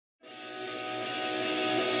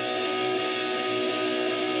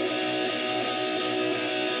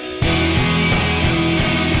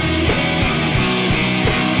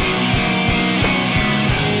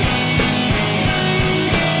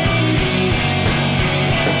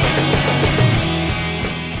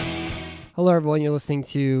Hello, everyone. You're listening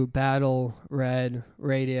to Battle Red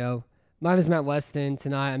Radio. My name is Matt Weston.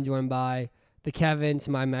 Tonight, I'm joined by the Kevin to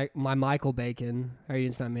my Michael Bacon. How are you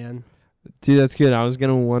doing tonight, man? Dude, that's good. I was going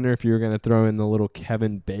to wonder if you were going to throw in the little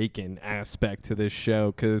Kevin Bacon aspect to this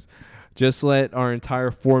show, because just let our entire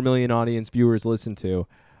 4 million audience viewers listen to,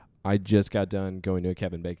 I just got done going to a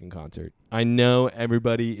Kevin Bacon concert. I know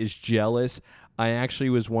everybody is jealous. I actually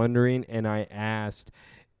was wondering, and I asked,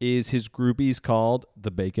 is his groupies called the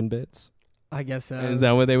Bacon Bits? I guess so. Is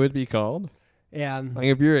that what they would be called? Yeah. Like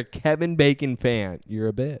if you're a Kevin Bacon fan, you're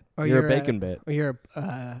a bit. Or you're a Bacon bit. Or you're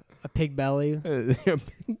a pig belly. A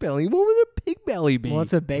pig belly? What would a pig belly be? Well,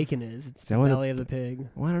 that's what bacon is. It's the belly of the pig.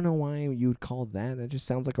 Well, I don't know why you would call that. That just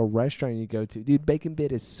sounds like a restaurant you go to. Dude, Bacon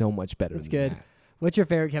Bit is so much better That's than good. that. What's your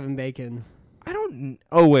favorite Kevin Bacon? I don't...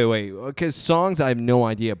 Oh, wait. Because songs, I have no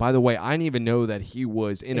idea. By the way, I didn't even know that he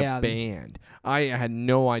was in a band. I had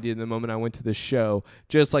no idea the moment I went to the show.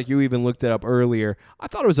 Just like you even looked it up earlier. I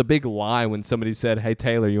thought it was a big lie when somebody said, hey,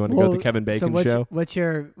 Taylor, you want to go to the Kevin Bacon show? What's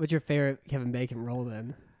your favorite Kevin Bacon role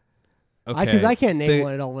then? Okay. Because I can't name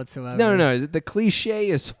one at all whatsoever. No. The cliche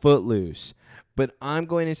is Footloose. But I'm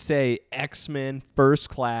going to say X-Men First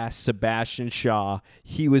Class, Sebastian Shaw.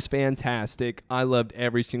 He was fantastic. I loved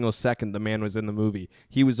every single second the man was in the movie.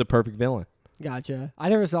 He was the perfect villain. Gotcha. I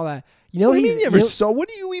never saw that. You know, What do you mean you never saw? What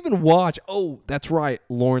do you even watch? Oh, that's right.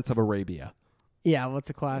 Lawrence of Arabia. Yeah, well, it's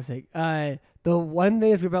a classic. The one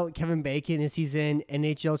thing that's about Kevin Bacon is he's in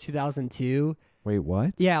NHL 2002. Wait,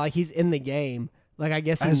 what? Yeah, like he's in the game. Like, I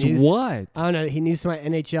guess As he knew... what? I don't know. He knew some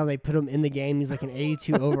NHL, and they put him in the game. He's like an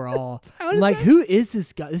 82 overall. I'm like, who is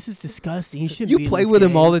this guy? This is disgusting. He shouldn't be You play in this with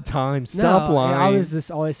game. him all the time. Stop lying. I was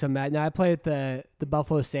just always so mad. Now, I played with the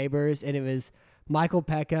Buffalo Sabres, and it was Michael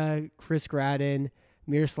Pekka, Chris Gradden,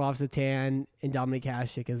 Miroslav Satan, and Dominic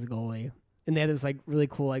Hasek as the goalie. And they had those like really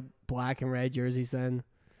cool like black and red jerseys then.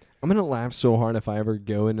 I'm going to laugh so hard if I ever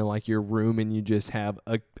go into like your room and you just have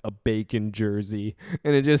a Bacon jersey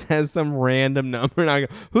and it just has some random number and I go,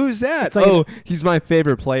 who's that? Like he's my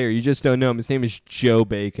favorite player. You just don't know him. His name is Joe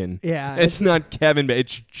Bacon. Yeah. It's not Kevin Bacon.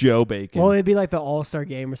 It's Joe Bacon. Well, it'd be like the All-Star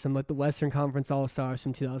game or something, like the Western Conference All-Stars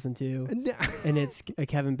from 2002. And it's a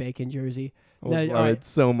Kevin Bacon jersey. I love it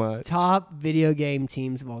so much. Top video game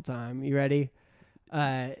teams of all time. You ready?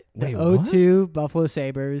 The Wait, 02 Buffalo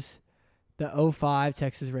Sabres. The 05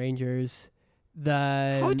 Texas Rangers,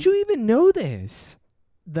 How'd you even know this?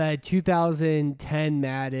 The 2010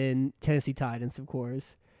 Madden Tennessee Titans, of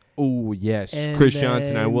course. Oh, yes. And Chris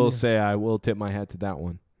Johnson, I will say I will tip my hat to that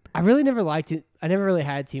one. I really never liked it. I never really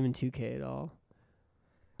had a team in 2K at all.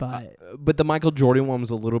 But the Michael Jordan one was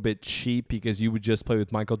a little bit cheap because you would just play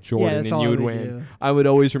with Michael Jordan and you would win. Do. I would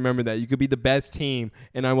always remember that. You could be the best team,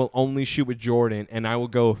 and I will only shoot with Jordan, and I will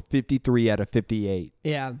go 53 out of 58.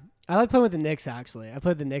 Yeah. I like playing with the Knicks, actually. I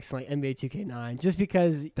played the Knicks in like NBA 2K9 just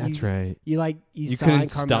because right. You couldn't sign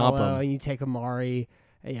stop Carmelo them. and you take Amari.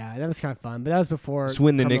 Yeah, that was kind of fun. But that was before. It's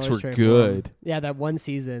when the Carmelo Knicks were straight good. from. Yeah, that one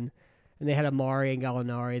season. And they had Amari and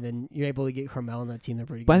Gallinari, and then you're able to get Carmelo on that team. They're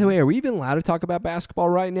pretty good. By the way, are we even allowed to talk about basketball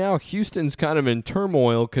right now? Houston's kind of in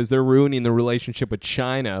turmoil because they're ruining the relationship with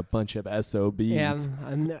China, a bunch of SOBs. Yeah,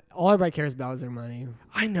 all everybody cares about is their money.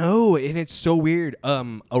 I know, and it's so weird.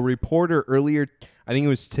 A reporter earlier, I think it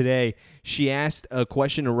was today, she asked a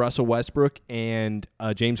question to Russell Westbrook and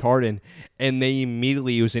James Harden, and they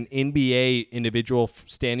immediately, it was an NBA individual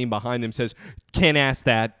standing behind them, says, can't ask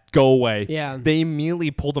that. Go away. Yeah. They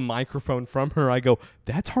immediately pulled the microphone from her. I go,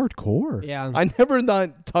 that's hardcore. Yeah. I never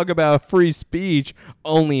thought talk about free speech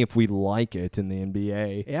only if we like it in the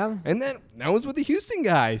NBA. Yeah. And then that was with the Houston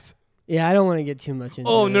guys. Yeah, I don't want to get too much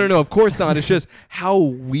into it. Oh, no, of course not. It's just how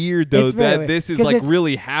weird, though, It's very that weird. this is 'Cause like it's-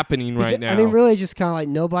 really happening right now. I mean, really, it's just kind of like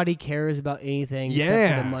nobody cares about anything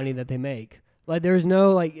except for the money that they make. Like, there's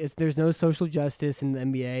no there's no social justice in the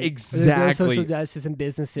NBA. Exactly. There's no social justice in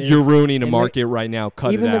businesses. You're ruining a And market right now.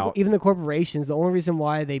 Cut it out. Even the corporations, the only reason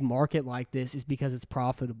why they market like this is because it's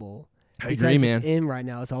profitable. I agree, man. It's in right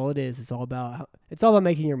now. That's all it is. It's all about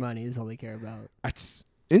making your money. Is all they care about.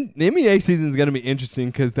 The NBA season is going to be interesting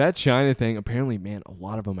because that China thing, apparently, man, a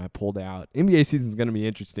lot of them have pulled out. NBA season is going to be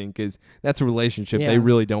interesting because that's a relationship they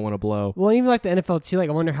really don't want to blow. Well, even like the NFL too, like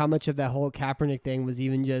I wonder how much of that whole Kaepernick thing was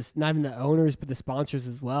even just not even the owners, but the sponsors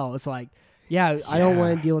as well. It's like, I don't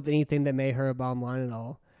want to deal with anything that may hurt a bottom line at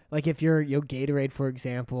all. Like if you're Gatorade, for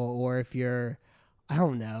example, or if you're, I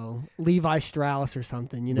don't know, Levi Strauss or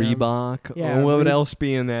something, Reebok. Yeah, what would else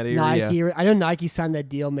be in that area? Nike. I know Nike signed that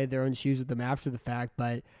deal, made their own shoes with them after the fact,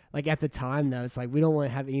 but like at the time, though, it's like we don't want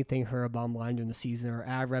to have anything hurt a bottom line during the season or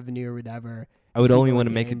ad revenue or whatever. I would keep only going want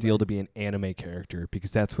to make a game, deal but- to be an anime character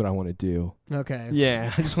because that's what I want to do. Okay.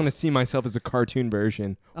 Yeah, I just want to see myself as a cartoon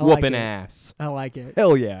version I like whooping it. ass. I like it.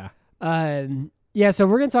 Hell yeah. Yeah, so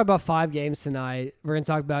we're going to talk about 5 games tonight. We're going to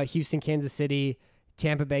talk about Houston, Kansas City,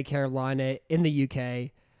 Tampa Bay, Carolina in the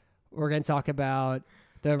UK. We're going to talk about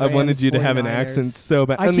the Rams, I wanted you to have an 49ers. accent so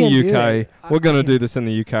bad. I In the can't do UK. it. We're going to I do this in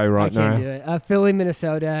the UK right can't now. do it. Philly,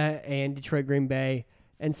 Minnesota, and Detroit, Green Bay.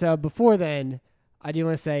 And so before then, I do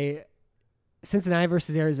want to say Cincinnati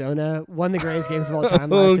versus Arizona won the greatest games of all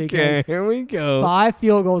time last Okay, weekend. here we go. 5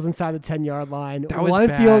 field goals inside the 10-yard line. That was 1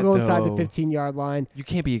 bad, field goal inside the though. 15-yard line. You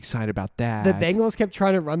can't be excited about that. The Bengals kept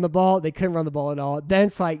trying to run the ball. They couldn't run the ball at all. Then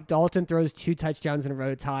it's like Dalton throws 2 touchdowns in a row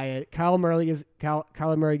to tie it. Kyler Murray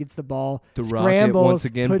gets the ball. The Rocket scrambles, once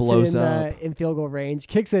again puts blows it in up. in field goal range.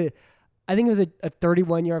 Kicks it. I think it was a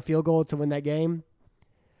 31-yard field goal to win that game.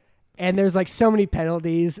 And there's like so many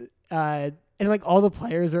penalties. And like all the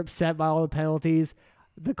players are upset by all the penalties.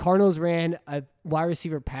 The Cardinals ran a wide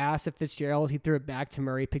receiver pass to Fitzgerald. He threw it back to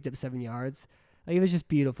Murray, picked up 7 yards. Like, it was just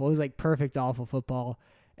beautiful. It was like perfect, awful football.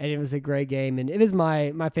 And it was a great game. And it was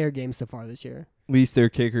my favorite game so far this year. At least their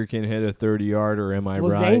kicker can hit a 30-yarder, am I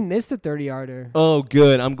Well, right? Zane missed a 30-yarder. Oh,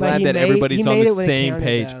 good. I'm glad he that made- everybody's he on made the it when it same counted,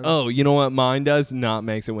 page. though. Oh, you know what mine does? Not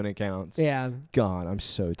makes it when it counts. Yeah. God, I'm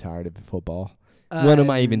so tired of football. What am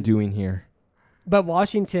I even doing here? But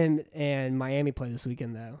Washington and Miami play this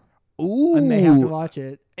weekend, though. Ooh. I may have to watch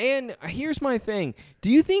it. And here's my thing. Do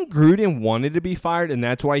you think Gruden wanted to be fired and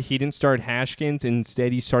that's why he didn't start Haskins and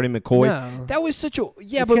instead he started McCoy? No. That was such a...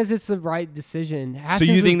 Yeah, It's but... because it's the right decision. So Haskins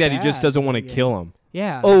you was think that he just bad. doesn't want to Yeah. kill him?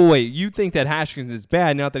 Yeah. Oh, wait. You think that Haskins is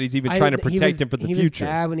bad, not that he's even trying to protect him for the he future. was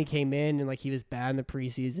bad when he came in, and like he was bad in the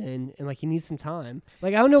preseason, and like he needs some time.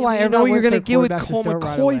 Like I don't know Yeah, why but you know everyone you're going to get with quarterbacks to Cole start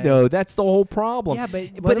right McCoy, away. though. That's the whole problem. Yeah,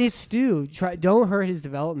 but But it's it's... Stu. Don't hurt his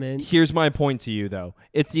development. Here's my point to you, though.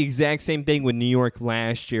 It's the exact same thing with New York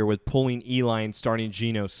last year with pulling Eli and starting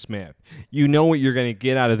Geno Smith. You know what you're going to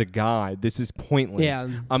get out of the guy. This is pointless. Yeah.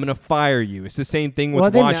 I'm going to fire you. It's the same thing with Well,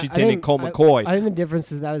 I think Washington and Colt McCoy. I think the difference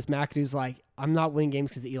is that was McAdoo's like, I'm not winning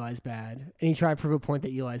games because Eli's bad, and he tried to prove a point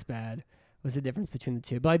that Eli's bad. Was the difference between the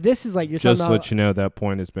two? But like, this is like you're Just talking about. let you know that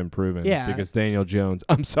point has been proven. Yeah. Because Danny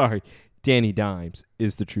Dimes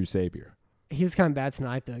is the true savior. He was kind of bad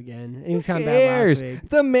tonight though. Again, and he was kind Who of bad last cares? week.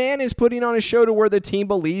 The man is putting on a show to where the team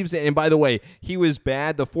believes it. And by the way, he was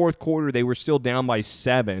bad. The fourth quarter, they were still down by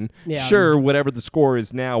 7. Yeah. Sure, whatever the score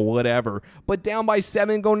is now, whatever. But down by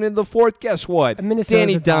 7 going into the fourth, guess what? And Minnesota's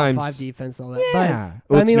Danny a top Dimes. 5 defense, and all that. Yeah. But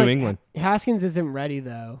Well, I it's mean, New like, England. Haskins isn't ready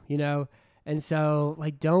though, you know. And so,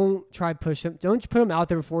 like, don't try to push him. Don't put him out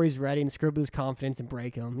there before he's ready and screw up his confidence and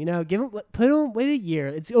break him. You know, wait a year.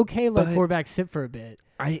 It's okay to let But- quarterbacks sit for a bit.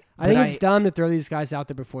 I think it's dumb to throw these guys out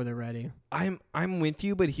there before they're ready. I'm with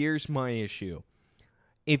you, but here's my issue.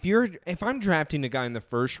 If I'm drafting a guy in the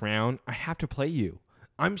first round, I have to play you.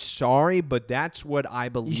 I'm sorry, but that's what I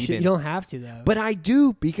believe in. You don't have to though. But I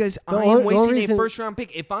do because The I only- am the only wasting reason- a first round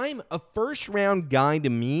pick. If I'm a first round guy to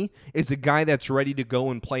me is a guy that's ready to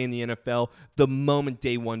go and play in the NFL the moment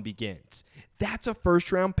day one begins. That's a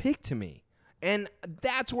first round pick to me. And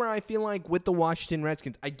that's where I feel like with the Washington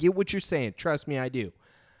Redskins, I get what you're saying. Trust me, I do.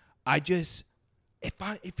 I just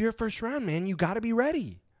if you're a first round, man, you got to be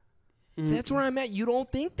ready. That's where I'm at. You don't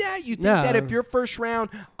think that? You think that if you're first round,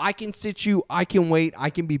 I can sit you, I can wait,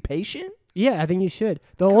 I can be patient? Yeah, I think you should.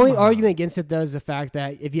 The only argument against it, though, is the fact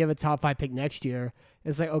that if you have a top 5 pick next year,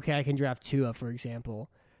 it's like, okay, I can draft Tua, for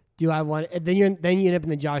example. Do I want? And then you end up in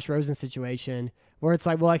the Josh Rosen situation where it's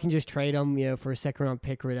like, well, I can just trade him, you know, for a second round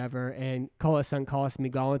pick or whatever, and call it sunk cost and be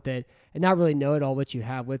gone with it, and not really know at all what you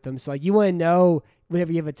have with them. So like, you want to know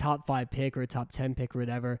whenever you have a top 5 pick or a top 10 pick or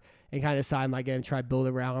whatever, and kind of decide, am I going to try to build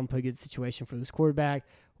around, put a good situation for this quarterback,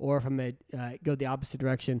 or if I'm going to go the opposite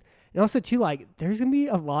direction. And also, too, like, there's going to be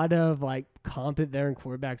a lot of, like, competent veteran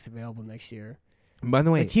quarterbacks available next year. By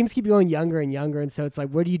the way, The teams keep going younger and younger, and so it's like,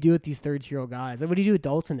 what do you do with these 32-year-old guys? Like, what do you do with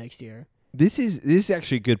Dalton next year? This is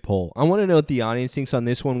actually a good poll. I want to know what the audience thinks on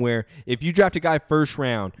this one, where if you draft a guy first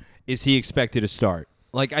round, is he expected to start?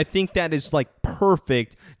 Like, I think that is, like,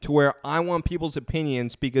 perfect to where I want people's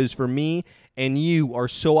opinions, because for me and you are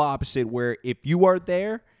so opposite, where if you are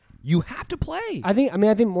there, you have to play. I think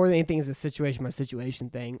more than anything is a situation by situation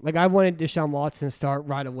thing. Like, I wanted Deshaun Watson to start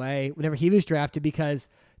right away whenever he was drafted because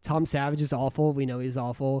Tom Savage is awful. We know he's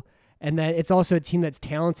awful. And then it's also a team that's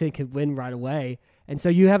talented and could win right away. And so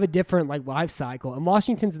you have a different, like, life cycle. And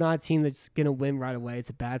Washington's not a team that's going to win right away. It's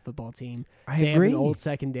a bad football team. They agree. have an old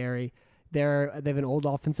secondary. They have an old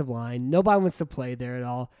offensive line. Nobody wants to play there at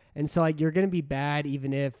all. And so, like, you're going to be bad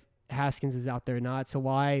even if Haskins is out there or not. So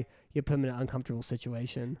why you put him in an uncomfortable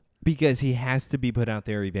situation? Because he has to be put out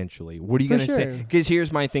there eventually. What are you For going to say? sure. Because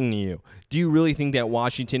here's my thing to you. Do you really think that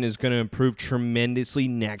Washington is going to improve tremendously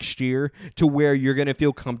next year to where you're going to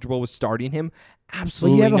feel comfortable with starting him?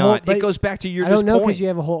 Absolutely not. It goes back to your I don't know point. because you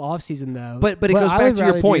have a whole offseason, though. But it What goes I back would to your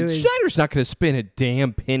rather point. do is- Schneider's not going to spend a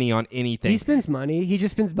damn penny on anything. He spends money. He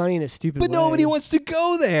just spends money in a stupid way. But nobody wants to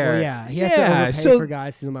go there. Well, yeah, he has to overpay for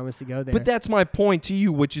guys who nobody wants to go there. But that's my point to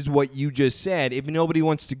you, which is what you just said. If nobody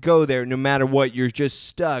wants to go there, no matter what, you're just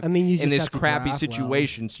stuck you in just this have to crappy draft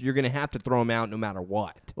situation. So you're going to have to throw him out no matter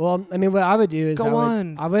what. Well, I mean, what I would do is Go I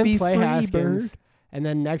on, wouldn't be play free, Haskins, Bird. And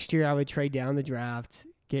then next year I would trade down the draft.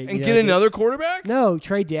 Get Another quarterback? No,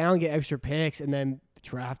 trade down, get extra picks, and then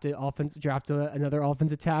draft another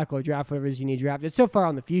offensive tackle or draft whatever it is you need to draft. It's so far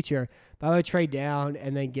on the future, but I would trade down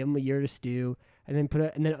and then give him a year to stew, and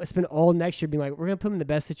then spend all next year being like, we're gonna put him in the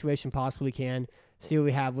best situation possible we can, see what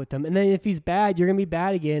we have with him, and then if he's bad, you're gonna be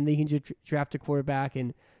bad again. Then you can just draft a quarterback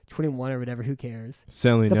in 21 or whatever. Who cares?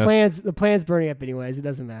 Selling the plan's burning up anyways. It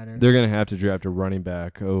doesn't matter. They're going to have to draft a running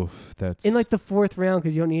back. Oh, that's In like the 4th round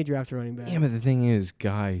because you don't need to draft a running back. Yeah, but the thing is,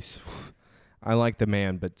 guys, I like the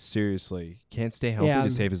man, but seriously, can't stay healthy to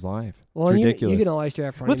save his life. Well, it's ridiculous. You can always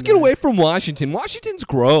draft running Let's get backs. away from Washington. Washington's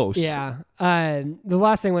gross. Yeah. The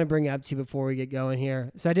last thing I want to bring up to you before we get going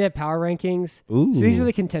here. So I did have power rankings. Ooh. So these are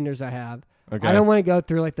the contenders I have. Okay. I don't want to go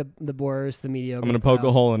through like the worst, the mediocre. I'm going to poke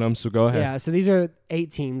a hole in them, so go ahead. Yeah. So these are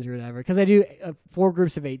 8 teams or whatever because I do 4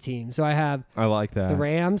 groups of 8 teams. So I have I like that. the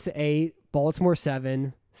Rams 8, Baltimore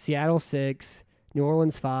 7, Seattle 6, New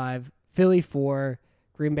Orleans 5, Philly 4,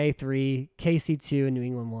 Green Bay 3, KC 2, and New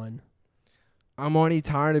England 1. I'm already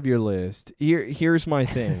tired of your list. Here's my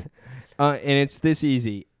thing, and it's this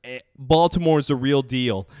easy. Baltimore's the real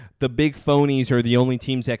deal. The big phonies are the only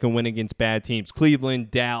teams that can win against bad teams.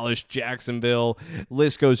 Cleveland, Dallas, Jacksonville,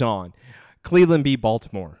 list goes on. Cleveland beat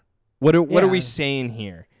Baltimore. What are we saying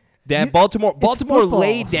here? That Baltimore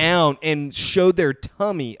laid down and showed their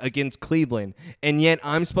tummy against Cleveland, and yet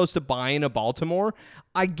I'm supposed to buy into Baltimore?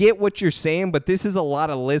 I get what you're saying, but this is a lot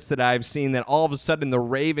of lists that I've seen that all of a sudden the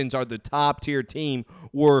Ravens are the top-tier team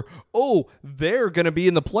where, they're going to be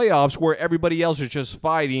in the playoffs where everybody else is just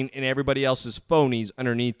fighting and everybody else is phonies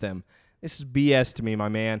underneath them. This is BS to me, my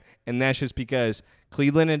man, and that's just because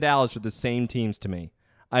Cleveland and Dallas are the same teams to me.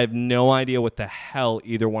 I have no idea what the hell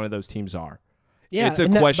either one of those teams are. Yeah, it's a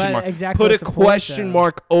question mark. Exactly put a that's the point, question though.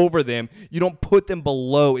 mark over them. You don't put them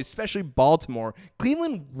below, especially Baltimore.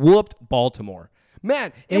 Cleveland whooped Baltimore.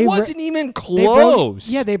 Man, it wasn't even close.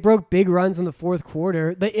 They broke big runs in the 4th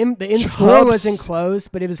quarter. The end score wasn't close,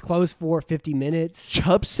 but it was close for 50 minutes.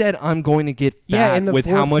 Chubb said, I'm going to get fat with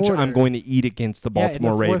how much quarter. I'm going to eat against the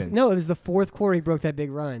Baltimore Ravens. No, it was the 4th quarter he broke that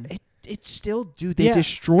big run. It's still, dude, they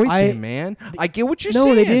destroyed them, man. I get what you're saying.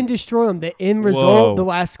 No, they didn't destroy them. The end result, the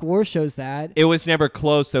last score shows that. It was never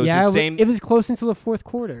close, though. It was close until the 4th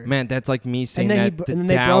quarter. Man, that's like me saying that the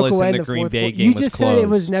Dallas and the Green Bay game was close. You just said it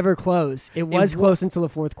was never close. It was close until the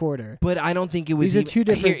 4th quarter. But I don't think it was. These are two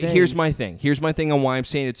different things. Here's my thing. Here's my thing on why I'm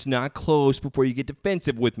saying it's not close before you get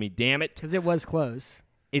defensive with me. Damn it. Because it was close.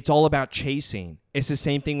 It's all about chasing. It's the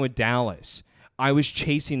same thing with Dallas. I was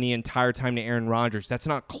chasing the entire time to Aaron Rodgers. That's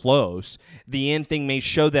not close. The end thing may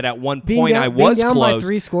show that at one point I was being down close. by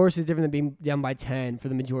 3 scores is different than being down by 10 for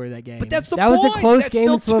the majority of that game. But that's the that point. Was a close that's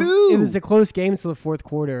game still 2. It was a close game until the 4th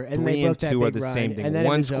quarter, and 3 they broke and 2 that are big the run, same thing. and then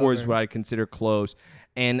One it was score is over. what I consider close,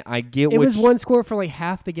 and I get. It was one score for like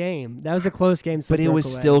half the game. That was a close game, but it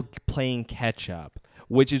was still playing catch up,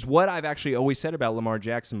 which is what I've actually always said about Lamar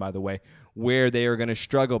Jackson. By the way, where they are going to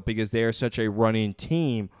struggle because they are such a running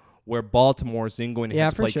team. Where Baltimore is then going to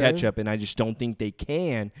have to play catch-up, and I just don't think they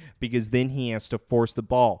can because then he has to force the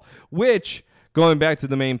ball. Which, going back to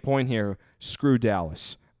the main point here, screw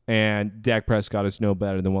Dallas. And Dak Prescott is no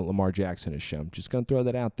better than what Lamar Jackson has shown. Just going to throw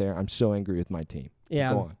that out there. I'm so angry with my team.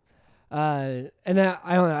 Yeah. Go on. And then,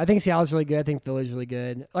 I don't know. I think Seattle's really good. I think Philly's really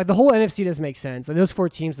good. Like, the whole NFC doesn't make sense. Like, those 4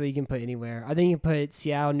 teams that you can put anywhere. I think you can put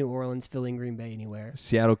Seattle, New Orleans, Philly, and Green Bay anywhere.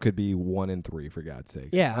 Seattle could be 1-3, for God's sakes.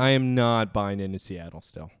 Yeah. I am not buying into Seattle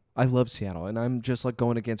still. I love Seattle, and I'm just like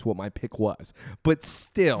going against what my pick was. But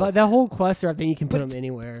still. But that whole cluster, I think you can put them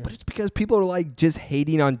anywhere. But it's because people are like just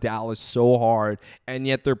hating on Dallas so hard, and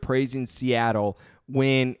yet they're praising Seattle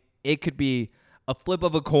when it could be a flip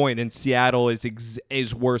of a coin, and Seattle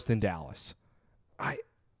is worse than Dallas.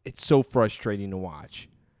 It's so frustrating to watch.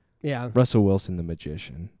 Yeah. Russell Wilson, the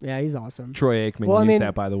magician. Yeah, he's awesome. Troy Aikman used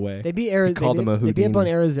that, by the way. They beat He called him a Houdini. They beat up on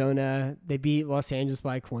Arizona. They beat Los Angeles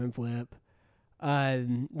by a coin flip.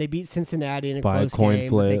 They beat Cincinnati in a close game,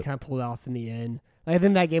 but they kind of pulled off in the end. I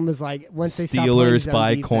think that game was like once they stopped playing Steelers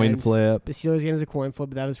by defense, coin flip. The Steelers game was a coin flip,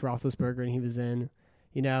 but that was Roethlisberger and he was in.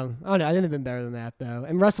 I don't know. I think they've been better than that, though.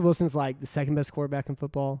 And Russell Wilson's like the second best quarterback in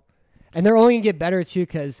football. And they're only going to get better, too,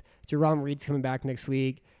 because Jerome Reed's coming back next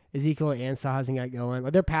week. Ezekiel Ansah hasn't got going.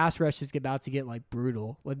 Like, their pass rush is about to get, like,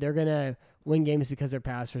 brutal. Like, they're going to win games because their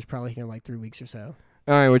pass rush probably here in, like, 3 weeks or so.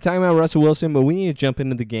 All right, we're talking about Russell Wilson, but we need to jump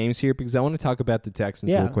into the games here because I want to talk about the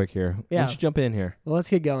Texans real quick here. Why don't you jump in here? Well, let's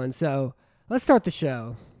get going. So, let's start the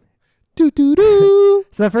show. Do-do-do.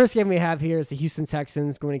 So, the first game we have here is the Houston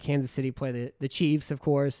Texans going to Kansas City, play the Chiefs, of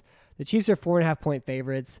course. The Chiefs are 4.5-point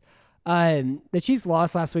favorites. The Chiefs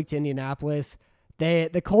lost last week to Indianapolis.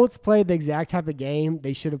 The Colts played the exact type of game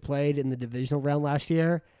they should have played in the divisional round last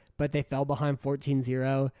year, but they fell behind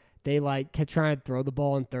 14-0. They kept trying to throw the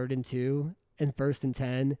ball in 3rd and 2 and 1st and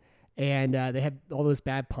 10, and they had all those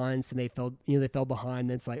bad punts, and they fell behind.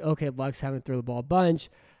 And it's like, okay, Luck's having to throw the ball a bunch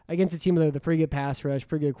against a team with a pretty good pass rush,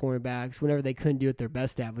 pretty good cornerbacks, whenever they couldn't do what they're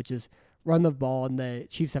best at, which is run the ball, and the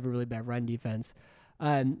Chiefs have a really bad run defense.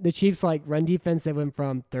 The Chiefs, run defense, they went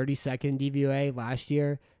from 32nd DVOA last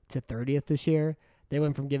year to 30th this year. They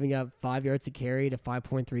went from giving up 5 yards a carry to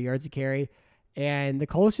 5.3 yards a carry. And the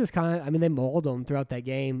Colts just they mauled them throughout that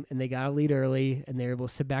game, and they got a lead early, and they were able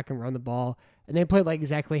to sit back and run the ball. And they played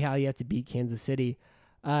exactly how you have to beat Kansas City.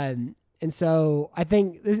 And so I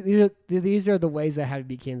think these are the ways I have to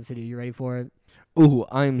beat Kansas City. You ready for it? Ooh,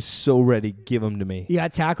 I'm so ready. Give them to me. You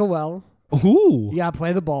got to tackle well. Ooh. You got to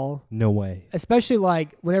play the ball. No way. Especially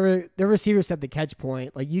whenever their receivers set the catch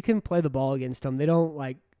point, you can play the ball against them. They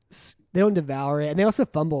don't devour it, and they also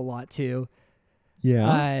fumble a lot too.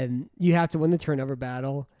 Yeah. You have to win the turnover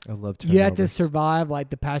battle. I love turnovers. You have to survive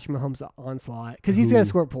the Patrick Mahomes onslaught because he's going to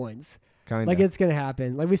score points. Kinda. It's going to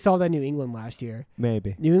happen. We saw that in New England last year.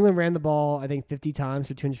 Maybe. New England ran the ball, I think, 50 times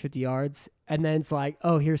for 250 yards, and then it's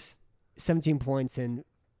here's 17 points in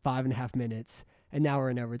 5.5 minutes, and now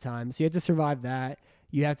we're in overtime. So you have to survive that.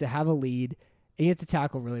 You have to have a lead, and you have to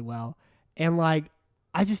tackle really well. And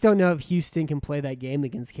I just don't know if Houston can play that game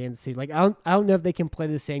against Kansas City. I don't know if they can play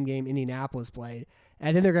the same game Indianapolis played.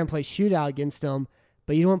 And then they're going to play shootout against them,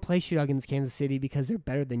 but you don't play shootout against Kansas City because they're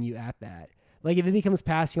better than you at that. If it becomes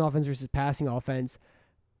passing offense versus passing offense,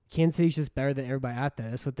 Kansas City's just better than everybody at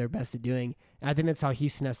that. That's what they're best at doing. And I think that's how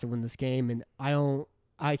Houston has to win this game. And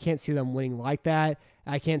I can't see them winning like that.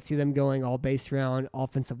 I can't see them going all based around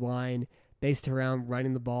offensive line, based around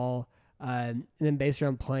running the ball. And then based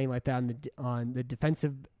around playing like that on the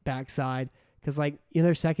defensive backside, because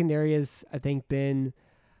their secondary has, I think, been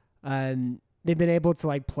they've been able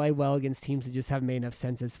to play well against teams that just haven't made enough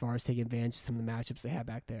sense as far as taking advantage of some of the matchups they have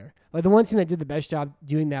back there. The one team that did the best job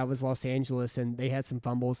doing that was Los Angeles, and they had some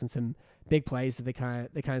fumbles and some big plays that they kind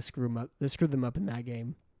of screwed them up. They screwed them up in that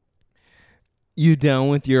game. You done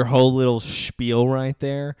with your whole little spiel right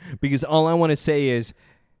there? Because all I want to say is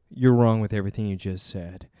you're wrong with everything you just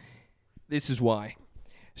said. This is why.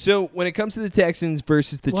 So when it comes to the Texans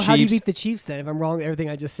versus the Chiefs... how do you beat the Chiefs then if I'm wrong with everything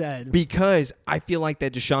I just said? Because I feel like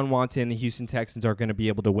that Deshaun Watson and the Houston Texans are going to be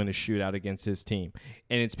able to win a shootout against his team.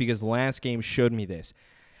 And it's because the last game showed me this.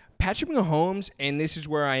 Patrick Mahomes, and this is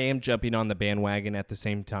where I am jumping on the bandwagon at the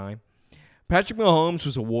same time. Patrick Mahomes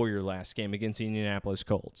was a warrior last game against the Indianapolis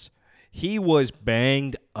Colts. He was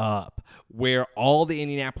banged up. Where all the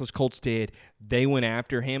Indianapolis Colts did, they went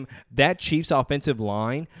after him. That Chiefs offensive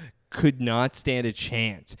line could not stand a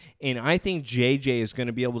chance. And I think JJ is going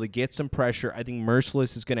to be able to get some pressure. I think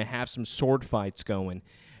Merciless is going to have some sword fights going.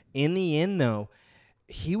 In the end, though,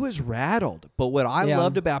 he was rattled. But what I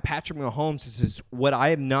loved about Patrick Mahomes is what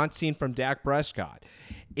I have not seen from Dak Prescott.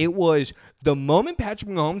 It was the moment Patrick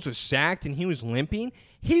Mahomes was sacked and he was limping,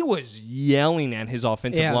 he was yelling at his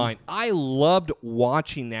offensive line. I loved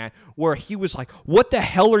watching that where he was like, what the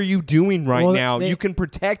hell are you doing now? You can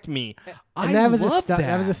protect me. That was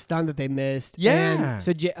a stunt that they missed. Yeah. And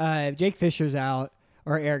so Jake Fisher's out,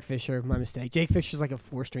 or Eric Fisher, my mistake. Jake Fisher's a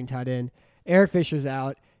 4-string tight end. Eric Fisher's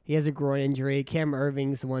out. He has a groin injury. Cam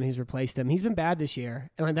Irving's the one who's replaced him. He's been bad this year.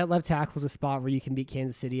 And that left tackle's a spot where you can beat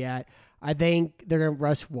Kansas City at. I think they're going to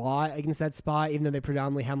rush Watt against that spot, even though they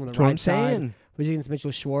predominantly have him on the right side, which is against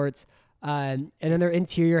Mitchell Schwartz. And then their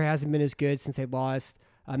interior hasn't been as good since they lost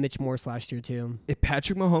Mitch Morse last year, too. If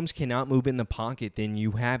Patrick Mahomes cannot move in the pocket, then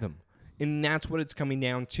you have him. And that's what it's coming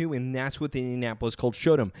down to, and that's what the Indianapolis Colts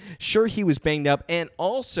showed him. Sure, he was banged up, and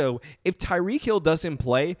also, if Tyreek Hill doesn't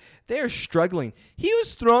play, they're struggling. He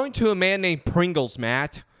was throwing to a man named Pringles,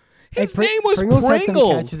 Matt. His name was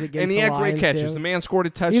Pringles, and he had great catches. Too. The man scored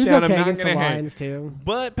a touchdown. He was okay I'm not against going the to Lions too.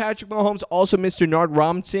 But Patrick Mahomes also missed Denard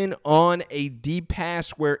Robinson on a deep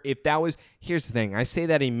pass where if that was... Here's the thing. I say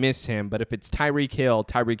that he missed him, but if it's Tyreek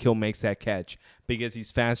Hill makes that catch because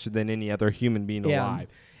he's faster than any other human being alive.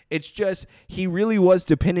 It's just he really was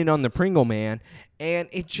dependent on the Pringle man, and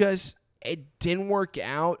it didn't work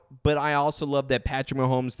out. But I also love that Patrick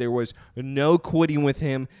Mahomes, there was no quitting with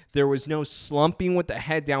him. There was no slumping with the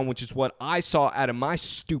head down, which is what I saw out of my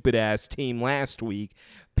stupid-ass team last week.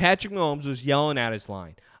 Patrick Mahomes was yelling at his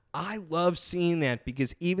line. I love seeing that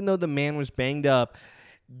because even though the man was banged up,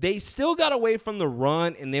 they still got away from the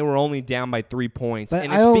run, and they were only down by 3 points. But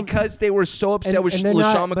and it's because they were so upset with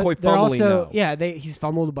LaShawn McCoy fumbling. He's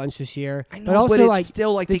fumbled a bunch this year. I know, but also, it's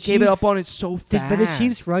still like they gave it up on it so fast. But the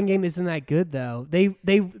Chiefs' run game isn't that good, though.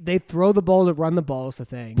 They throw the ball to run the ball is the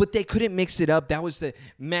thing. But they couldn't mix it up. That was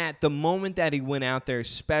the moment that he went out there,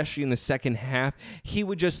 especially in the second half, he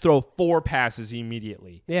would just throw 4 passes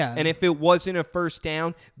immediately. Yeah. And if it wasn't a first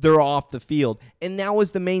down, they're off the field. And that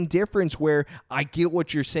was the main difference where I get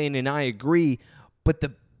what you're saying, and I agree, but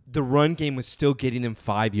the run game was still getting them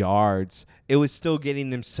 5 yards. It was still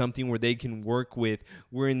getting them something where they can work with.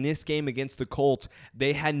 Where in this game against the Colts,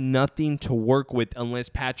 they had nothing to work with unless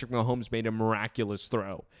Patrick Mahomes made a miraculous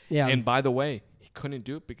throw. Yeah. And by the way, he couldn't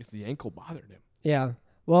do it because the ankle bothered him. Yeah.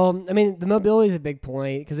 Well, I mean, the mobility is a big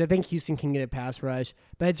point because I think Houston can get a pass rush,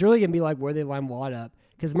 but it's really going to be like where they line Watt up.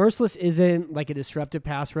 Because Merciless isn't like a disruptive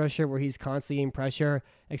pass rusher where he's constantly getting pressure,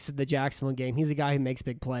 except the Jacksonville game. He's a guy who makes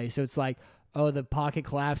big plays. So it's like, oh, the pocket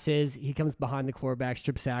collapses. He comes behind the quarterback,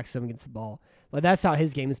 strip sacks him against the ball. Like that's how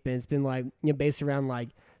his game has been. It's been like, based around like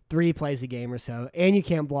 3 plays a game or so. And you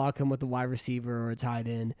can't block him with a wide receiver or a tight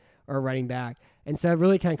end or a running back. And so it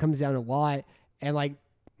really kind of comes down to Watt. And like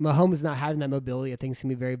Mahomes not having that mobility, I think is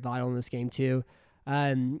going to be very vital in this game too.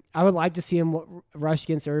 I would like to see him rush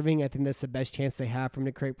against Irving. I think that's the best chance they have for him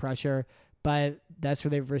to create pressure. But that's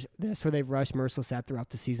where they've rushed Merciless at throughout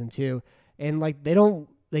the season too. And like they don't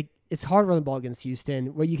like it's hard to run the ball against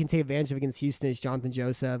Houston. What you can take advantage of against Houston is Jonathan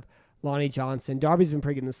Joseph, Lonnie Johnson. Darby's been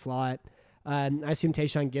pretty good in the slot. I assume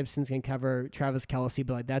Tayshaun Gibson's gonna cover Travis Kelce,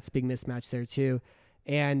 but like that's a big mismatch there too.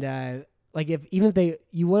 And like if you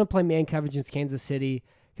want to play man coverage against Kansas City.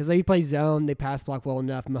 Because like you play zone, they pass block well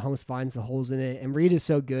enough. Mahomes finds the holes in it. And Reed is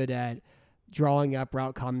so good at drawing up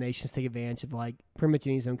route combinations, take advantage of like pretty much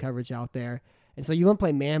any zone coverage out there. And so you want to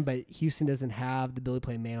play man, but Houston doesn't have the ability to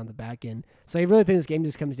play man on the back end. So I really think this game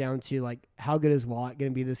just comes down to like how good is Watt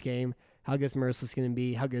going to be this game? How good is Merciless going to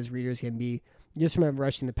be? How good is Reader's going to be? Just from a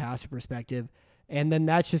rushing the passer perspective. And then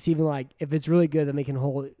that's just even like if it's really good, then they can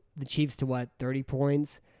hold the Chiefs to 30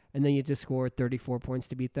 points. And then you just score 34 points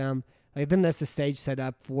to beat them. I think that's the stage set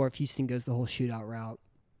up for if Houston goes the whole shootout route.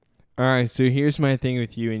 All right, so here's my thing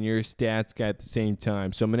with you and your stats guy at the same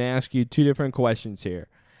time. So I'm going to ask you 2 different questions here,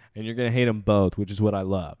 and you're going to hate them both, which is what I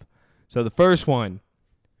love. So the first one,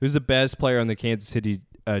 who's the best player on the Kansas City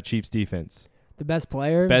Chiefs defense? The best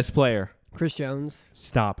player? Best player. Chris Jones.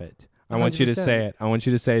 Stop it. I 100%. want you to say it. I want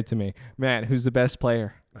you to say it to me. Matt, who's the best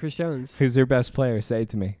player? Chris Jones. Who's their best player? Say it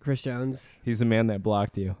to me. Chris Jones. He's the man that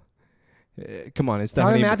blocked you. Come on, it's the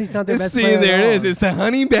Tyrann honey. Mathieu's not their best See, player. there it is. It's the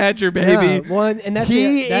honey badger, baby. Yeah, and that's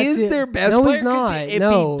he that's is their best no, player. He's not.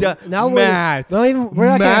 If no, Matt, we're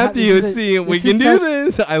not Matthew, see, we can do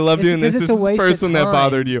this. I love doing this. This is the first one that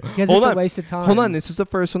bothered you. Hold on, a waste of time. Hold on, this is the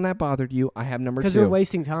first one that bothered you. I have number 2. Because we're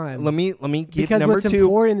wasting time. Let me get because number 2. Because what's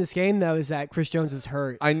important in this game though is that Chris Jones is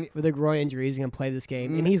hurt with a groin injury. He's gonna play this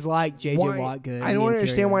game, and he's like JJ Watt good. I don't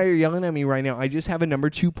understand why you're yelling at me right now. I just have a number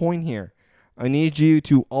 2 point here. I need you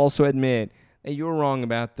to also admit. Hey, you were wrong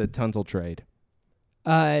about the Tunsil trade.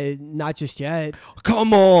 Not just yet.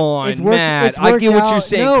 Come on, Matt. I get what you're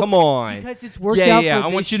saying. No, come on. Because it's worked out. Yeah. I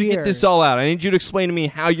want you to get this all out. I need you to explain to me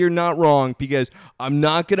how you're not wrong because I'm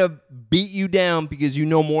not going to beat you down because you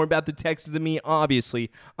know more about the Texans than me,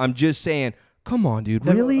 obviously. I'm just saying, come on, dude.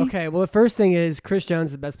 Really? Okay, well, the first thing is Chris Jones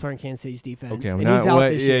is the best player in Kansas City's defense. Okay, I'm not. He's out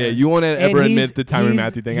this year. You want to ever admit the Tyrann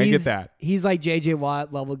Mathieu thing. I get that. He's like J.J.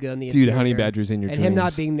 Watt level good in the interior. Dude, honey badger's in your dreams. And him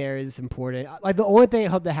not being there is important. Like, the only thing I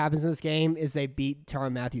hope that happens in this game is they beat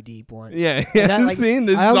Tyrann Mathieu deep once. Yeah, that, seen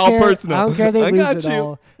this is all personal. I don't care if they lose it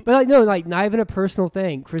all. But, not even a personal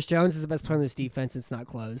thing. Chris Jones is the best player in this defense. It's not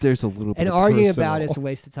close. There's a little bit and of arguing personal. about it is a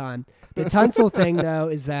waste of time. The Tunsil thing, though,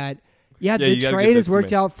 is that, the trade has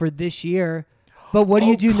worked out for this year. But what do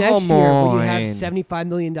you do next year when you have $75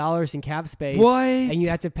 million in cap space? What? And you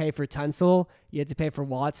have to pay for Tunsil, you have to pay for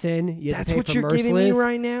Watson, you have to pay for That's what you're Merciless, giving me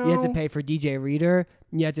right now? you have to pay for DJ Reader,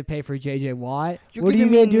 you have to pay for JJ Watt. What are you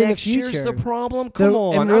going to do next year's the problem? Come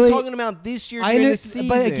on. Really, I'm talking about this year during the season.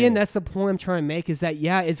 But again, that's the point I'm trying to make is that,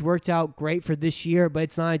 it's worked out great for this year, but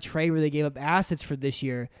it's not a trade where they gave up assets for this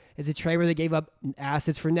year. It's a trade where they gave up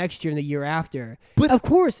assets for next year and the year after. But of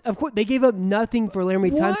course, they gave up nothing for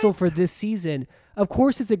Laremy Tunsil for this season. Of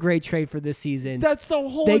course, it's a great trade for this season. That's the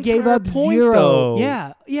whole They gave entire up point, 0. though.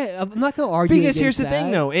 Yeah. I'm not going to argue Because here's against the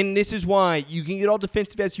thing, that. though, and this is why you can get all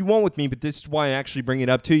defensive as you want with me, but this is why I actually bring it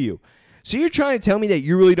up to you. So you're trying to tell me that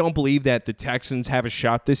you really don't believe that the Texans have a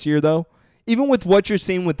shot this year, though? Even with what you're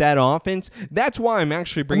seeing with that offense, that's why I'm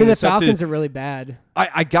actually bringing the this up to... Falcons are really bad.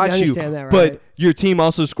 I got I you, understand that, right? but your team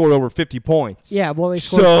also scored over 50 points. Yeah, well, they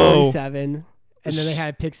scored 47, and then they had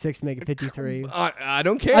a pick 6 to make it 53. I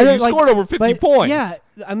don't care. I don't, You scored over 50 points. Yeah,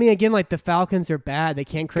 I mean, again, the Falcons are bad. They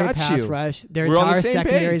can't create a pass rush. Their We're on the entire same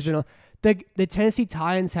secondary has page. been... The Tennessee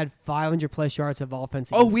Titans had 500-plus yards of offense.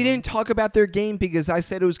 Oh, we didn't talk about their game because I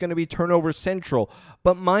said it was going to be turnover central.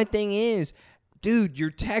 But my thing is, dude,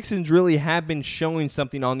 your Texans really have been showing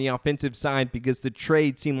something on the offensive side because the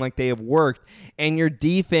trades seem like they have worked. And your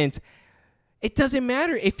defense, it doesn't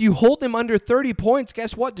matter. If you hold them under 30 points,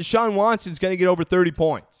 guess what? Deshaun Watson's going to get over 30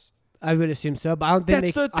 points. I would assume so, but I don't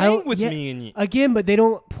think That's the thing with me and you. Again, but they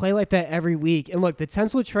don't play like that every week. And look, the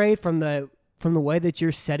Tunsil trade from the way that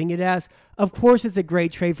you're setting it as, of course, it's a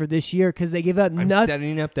great trade for this year because they gave up I'm nothing.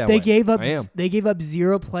 setting it up that way. They gave up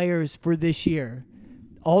 0 players for this year.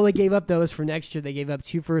 All they gave up though is for next year. They gave up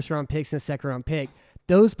 2 first-round picks and a second-round pick.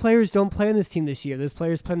 Those players don't play on this team this year. Those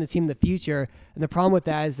players play on the team in the future. And the problem with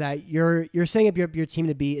that is that you're setting up your team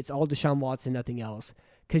to be it's all Deshaun Watson, nothing else.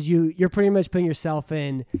 Because you're pretty much putting yourself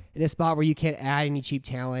in a spot where you can't add any cheap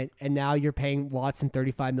talent, and now you're paying Watson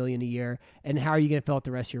 $35 million a year. And how are you going to fill out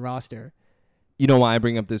the rest of your roster? You know why I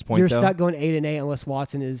bring up this point, You're though? stuck going 8-8 unless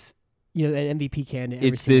Watson is, an MVP candidate.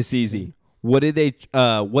 It's this easy. What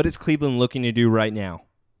is Cleveland looking to do right now?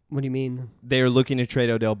 What do you mean? They're looking to trade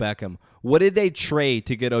Odell Beckham. What did they trade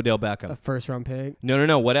to get Odell Beckham? A first-round pick.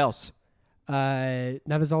 No. What else? That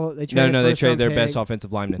was all. They traded They traded their pick. best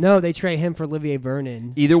offensive lineman. No, they trade him for Olivier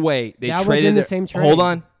Vernon. Either way, they that traded was in the same trade. Hold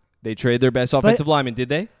on. They traded their best offensive lineman, did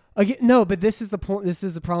they? Again, no, but this is the point. This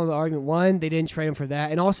is the problem with the argument. One, they didn't trade him for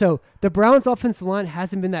that, and also the Browns' offensive line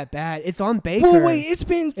hasn't been that bad. It's on Baker. Well, wait, it's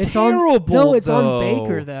been terrible. No, it's though. on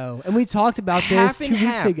Baker though, and we talked about this 2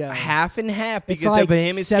 weeks ago. Half and half It's because like of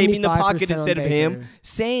him escaping the 75% pocket instead on of him Baker.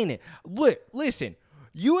 saying it. Look, listen.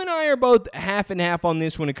 You and I are both half and half on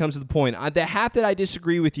this when it comes to the point. The half that I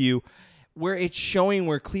disagree with you, where it's showing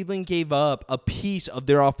where Cleveland gave up a piece of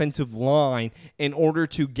their offensive line in order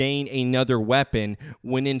to gain another weapon,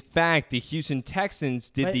 when in fact the Houston Texans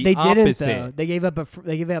did the they opposite. Didn't, though. They gave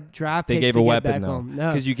up draft picks. They gave to a get weapon though, Beckham. No,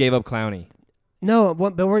 because you gave up Clowney.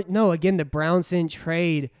 No, again, the Browns didn't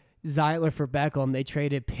trade Zeitler for Beckham. They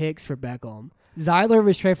traded picks for Beckham. Zeitler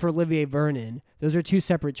was traded for Olivier Vernon. Those are 2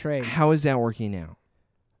 separate trades. How is that working out?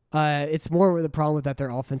 It's more with the problem with that their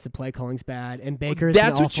offensive play calling's bad, and Baker's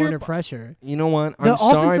under pressure. You know what? The I'm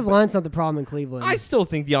sorry, offensive line's not the problem in Cleveland. I still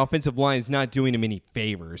think the offensive line is not doing him any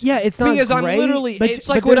favors. Yeah, it's not because great, I'm literally. but, It's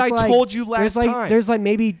like but what I told you last time. There's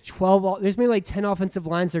maybe 12. There's maybe 10 offensive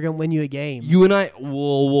lines that are going to win you a game. You and I.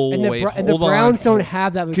 Whoa, and wait, the Browns don't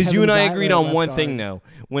have that. Because you and I agreed on one thing though.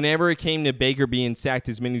 Whenever it came to Baker being sacked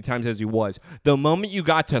as many times as he was, the moment you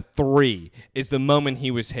got to 3 is the moment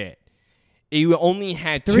he was hit. He only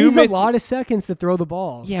had 2 Three's misses. a lot of seconds to throw the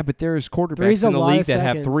ball. Yeah, but there's quarterbacks Three's in the league that seconds.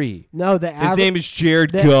 have 3. No, his name is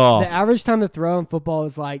Jared Goff. The average time to throw in football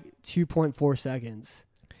is 2.4 seconds.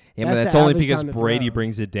 Yeah, but that's only because Brady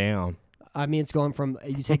brings it down. I mean, it's going from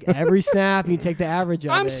you take every snap and you take the average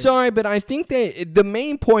of it. I'm sorry, but I think that the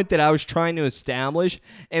main point that I was trying to establish,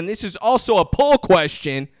 and this is also a poll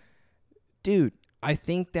question, dude, I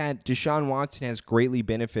think that Deshaun Watson has greatly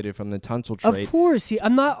benefited from the Tunsil trade. Of course.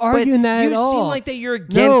 I'm not arguing that at all. You seem like that you're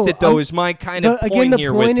against it, though, is my kind of point again,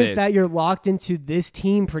 here the with point this. is that you're locked into this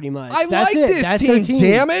team pretty much. I That's like it. this That's team, their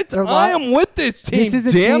damn it. I am with this team, This is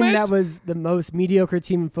a damn team it. that was the most mediocre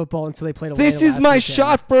team in football until they played Atlanta This is last my weekend.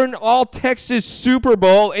 shot for an all-Texas Super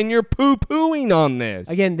Bowl, and you're poo-pooing on this.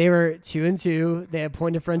 Again, they were 2-2. They had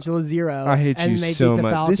point differential of 0. I hate and you they so beat the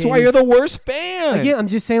much. Falcons. This is why you're the worst fan. Again, I'm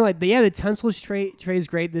just saying, the Tunsil trade is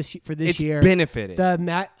great for this it's year. benefited.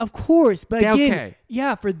 Of course, but Yeah, again, okay.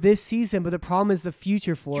 yeah, for this season. But the problem is the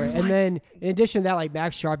future for it. And then in addition to that,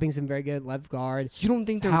 Max Sharping's been very good at left guard. You don't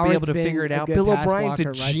think they'll Howard's be able to been figure it a out? good Bill pass O'Brien's a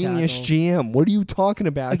blocker at right genius tackle. GM. What are you talking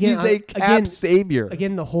about? Again, He's a cap savior.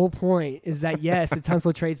 Again, the whole point is that yes, the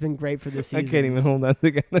Tunsil trade's been great for this season. I can't even hold that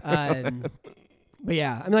together. But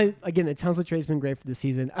yeah, I mean, again, the Tunsil trade's been great for the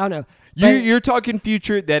season. I don't know. You're talking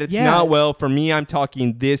future that it's Yeah. not well. For me, I'm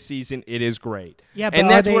talking this season. It is great. Yeah, but and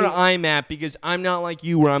are that's they- where I'm at because I'm not like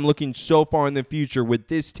you where I'm looking so far in the future with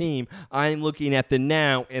this team. I'm looking at the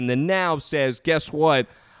now, and the now says, guess what?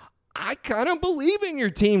 I kind of believe in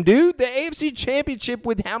your team, dude. The AFC Championship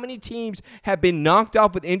with how many teams have been knocked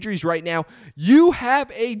off with injuries right now, you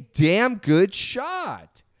have a damn good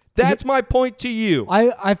shot. That's my point to you.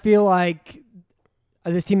 I feel like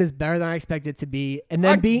this team is better than I expected it to be, and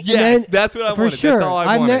then that's what I for wanted. sure. That's all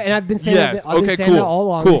I wanted. And I've been saying that. I've been saying that all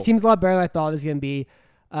along. This team's a lot better than I thought it was going to be.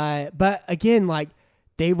 But again, like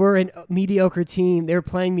they were a mediocre team. They were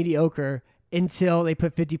playing mediocre until they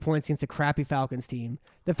put 50 points against a crappy Falcons team.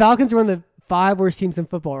 The Falcons are one of the 5 worst teams in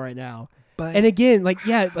football right now. And again,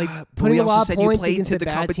 putting a lot of points against the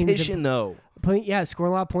bad competition, though.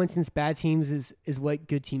 Scoring a lot of points against bad teams is what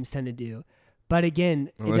good teams tend to do. But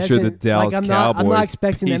again, unless you're the Dallas Cowboys, I'm not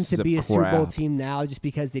expecting them to be a Super Bowl crap. team now just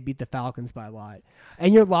because they beat the Falcons by a lot.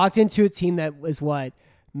 And you're locked into a team that was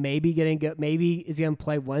maybe is going to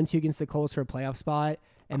play 1-2 against the Colts for a playoff spot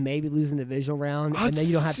and maybe lose in the divisional round, and then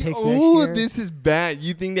you don't have picks next year. This is bad.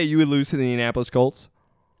 You think that you would lose to the Indianapolis Colts?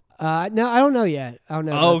 No, I don't know yet. I don't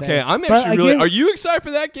know. Okay, I'm actually really. Are you excited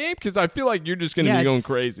for that game? Because I feel like you're just going to be going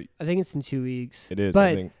crazy. I think it's in 2 weeks. It is. But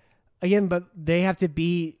I think. Again, they have to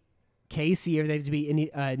beat KC or they have to beat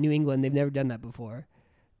New England. They've never done that before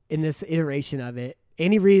in this iteration of it.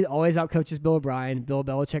 Andy Reid always outcoaches Bill O'Brien. Bill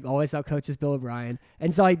Belichick always outcoaches Bill O'Brien.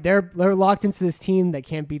 And so they're locked into this team that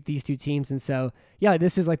can't beat these two teams. And so,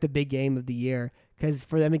 this is like the big game of the year because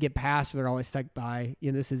for them to get past, they're always stuck by,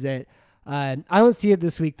 this is it. I don't see it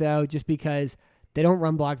this week, though, just because they don't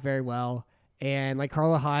run block very well. And like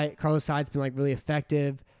Carlos Hyde's been like really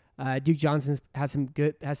effective. Duke Johnson has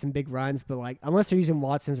some big runs, but like unless they're using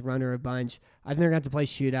Watson's runner a bunch, I think they're going to have to play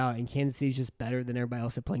shootout, and Kansas City's just better than everybody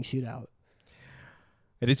else at playing shootout.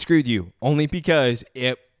 I did screw with you only because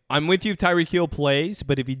I'm with you if Tyreek Hill plays,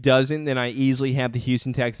 but if he doesn't, then I easily have the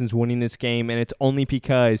Houston Texans winning this game, and it's only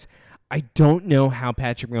because I don't know how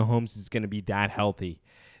Patrick Mahomes is going to be that healthy.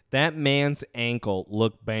 That man's ankle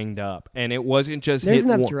looked banged up, and it wasn't just There's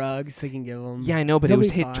hit enough drugs they can give him. Yeah, I know, but it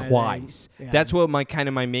was hit twice. Yeah. That's what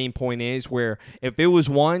my main point is, where if it was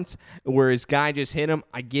once where his guy just hit him,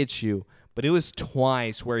 I get you. But it was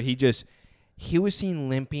twice where he was seen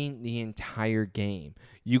limping the entire game.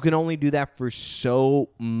 You can only do that for so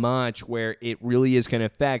much where it really is going to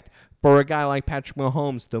affect, for a guy like Patrick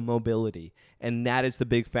Mahomes, the mobility. And that is the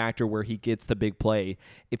big factor where he gets the big play.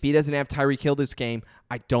 If he doesn't have Tyreek Hill this game,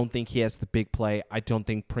 I don't think he has the big play. I don't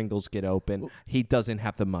think Pringles get open. He doesn't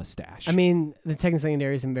have the mustache. I mean, the Texans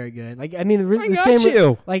secondary isn't very good.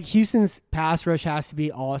 Houston's pass rush has to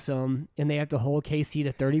be awesome, and they have to hold KC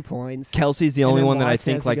to 30 points. Kelsey's the only one that I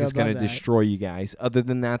think is going to destroy you guys. Other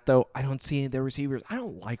than that, though, I don't see their receivers. I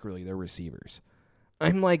don't like really their receivers.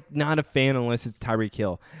 I'm not a fan unless it's Tyreek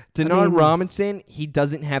Hill. Denard Robinson, he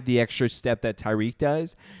doesn't have the extra step that Tyreek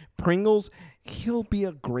does. Pringles, he'll be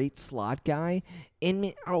a great slot guy.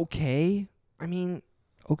 And okay.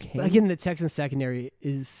 But again, the Texans secondary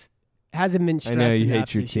hasn't been stressed enough. I know you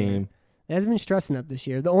hate your team. It hasn't been stressing up this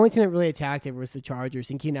year. The only team that really attacked it was the Chargers,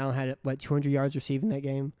 and Keenan Allen had 200 yards receiving that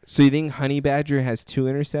game. So you think Honey Badger has 2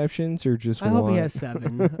 interceptions or just one? I hope he has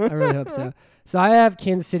 7. I really hope so. So I have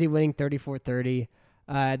Kansas City winning 34-30.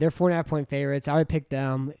 They're 4.5-point favorites. I would pick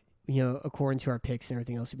them, according to our picks and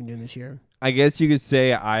everything else we've been doing this year. I guess you could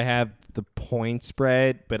say I have the point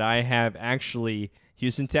spread, but I have actually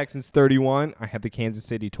Houston Texans 31. I have the Kansas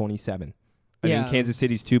City 27. I think Kansas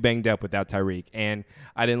City's too banged up without Tyreek, and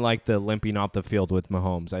I didn't like the limping off the field with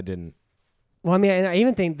Mahomes. I didn't. Well, I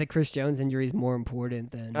even think the Chris Jones injury is more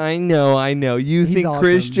important than. I know. You think awesome.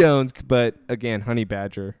 Chris Jones, but again, Honey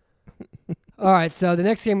Badger. All right, so the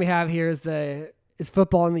next game we have here is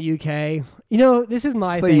football in the UK. This is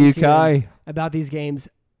my thing about these games.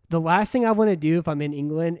 The last thing I want to do if I'm in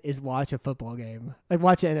England is watch a football game,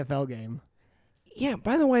 watch an NFL game. Yeah,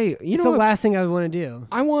 by the way, it's the last thing I want to do.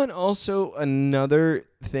 I want also another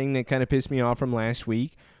thing that kind of pissed me off from last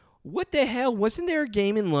week. What the hell? Wasn't there a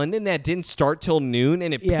game in London that didn't start till noon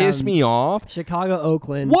and it pissed me off?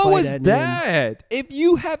 Chicago-Oakland. What was that? If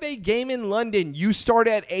you have a game in London, you start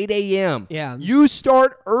at 8 a.m. Yeah. You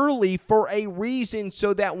start early for a reason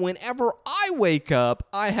so that whenever I wake up,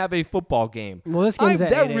 I have a football game. Well, this game's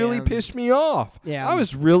at 8 That really pissed me off. Yeah. I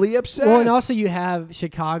was really upset. Well, and also you have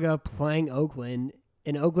Chicago playing Oakland.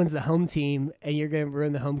 And Oakland's the home team, and you're going to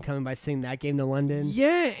ruin the homecoming by sending that game to London.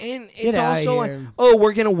 Yeah, and it's also like,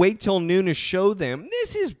 we're going to wait till noon to show them.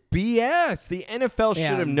 This is BS. The NFL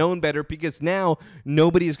should have known better because now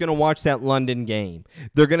nobody's going to watch that London game.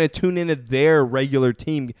 They're going to tune into their regular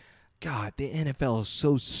team. God, the NFL is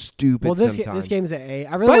so stupid sometimes. This game's at 8.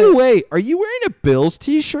 By the way, are you wearing a Bills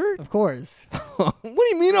t-shirt? Of course. What do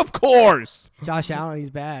you mean, of course? Josh Allen, he's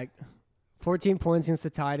back. 14 points against the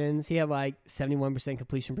Titans. He had 71%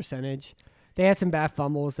 completion percentage. They had some bad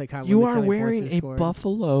fumbles. They kind of You are wearing a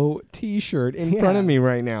Buffalo t-shirt in front of me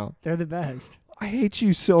right now. They're the best. I hate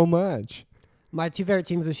you so much. My two favorite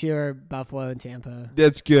teams this year are Buffalo and Tampa.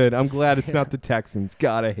 That's good. I'm glad it's not the Texans.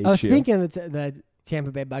 God, I hate you. Speaking of the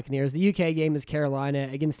Tampa Bay Buccaneers, the UK game is Carolina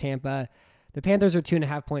against Tampa. The Panthers are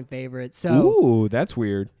 2.5-point favorites. So ooh, that's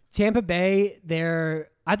weird. Tampa Bay,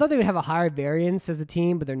 I thought they would have a higher variance as a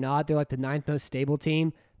team, but they're not. They're like the 9th most stable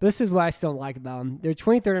team. But this is what I still don't like about them. They're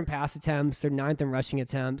 23rd in pass attempts. They're 9th in rushing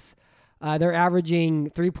attempts. They're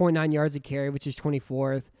averaging 3.9 yards a carry, which is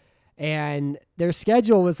 24th. And their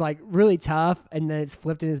schedule was like really tough, and then it's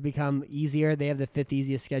flipped and has become easier. They have the 5th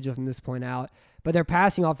easiest schedule from this point out. But their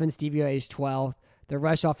passing offense DVOA is 12th. Their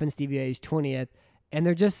rush offense DVOA is 20th. And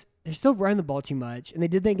they're still running the ball too much. And they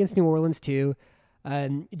did that against New Orleans too.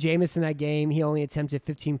 Jameis in that game, he only attempted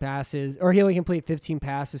 15 passes, or he only completed 15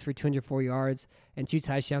 passes for 204 yards and 2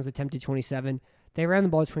 touchdowns, attempted 27. They ran the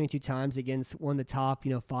ball 22 times against one of the top,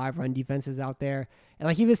 5 run defenses out there. And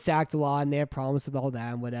like he was sacked a lot, and they had problems with all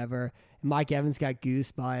that and whatever. And Mike Evans got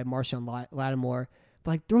goosed by Marshawn Lattimore.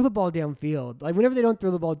 But like, throw the ball downfield. Like whenever they don't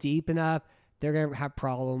throw the ball deep enough, they're gonna have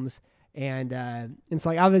problems. And it's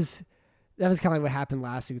like that was kind of like what happened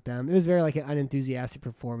last week with them. It was very like an unenthusiastic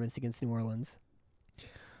performance against New Orleans.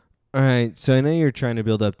 All right, so I know you're trying to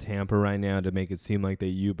build up Tampa right now to make it seem like that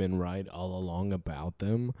you've been right all along about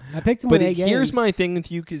them. I picked them but with 8 here's games. my thing with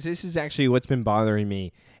you, because this is actually what's been bothering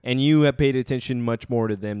me, and you have paid attention much more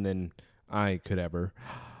to them than I could ever.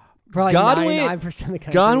 Probably 99% of the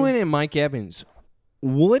country. Godwin and Mike Evans.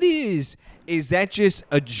 What is that just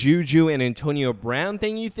a Juju and Antonio Brown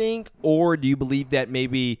thing, you think? Or do you believe that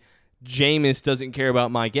maybe Jameis doesn't care about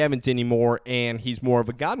Mike Evans anymore and he's more of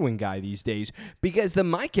a Godwin guy these days? Because the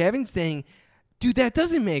Mike Evans thing, dude, that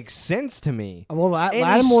doesn't make sense to me. Well, and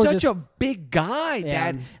Lattimore he's such a big guy.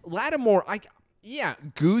 Yeah. That Lattimore,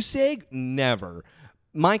 goose egg, never.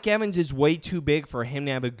 Mike Evans is way too big for him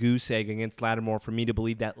to have a goose egg against Lattimore for me to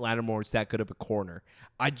believe that Lattimore is that good of a corner.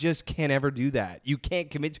 I just can't ever do that. You can't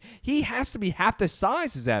convince. He has to be half the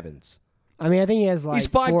size as Evans. I mean, I think he has like he's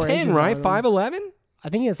 5'10", right? 5'11"? I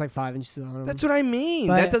think he has like 5 inches on him. That's what I mean.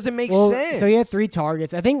 But, that doesn't make sense. So he had 3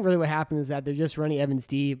 targets. I think really what happened is that they're just running Evans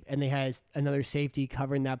deep, and they had another safety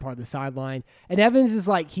covering that part of the sideline. And Evans is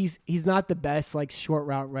like he's not the best like short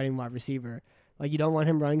route running wide receiver. Like you don't want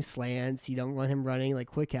him running slants. You don't want him running like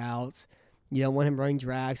quick outs. You don't want him running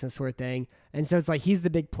drags and that sort of thing. And so it's like he's the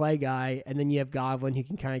big play guy, and then you have Godwin who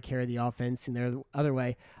can kind of carry the offense in the other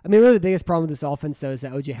way. I mean, really the biggest problem with this offense, though, is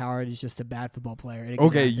that O.J. Howard is just a bad football player.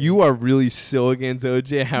 Okay, you are really still against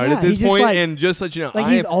O.J. Howard at this point, and just let you know.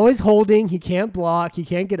 Like he's always holding. He can't block. He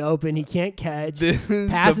can't get open. He can't catch.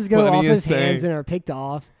 Passes go off his hands and are picked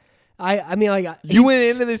off. I mean, like you went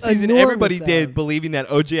into this season, everybody though. did, believing that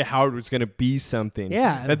O.J. Howard was going to be something.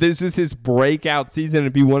 Yeah, that this is his breakout season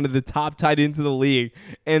and be one of the top tight ends of the league,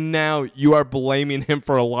 and now you are blaming him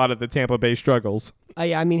for a lot of the Tampa Bay struggles.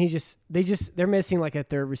 Yeah, I mean, they're missing like a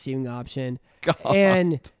third receiving option, God.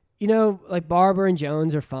 And like Barber and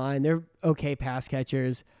Jones are fine. They're okay pass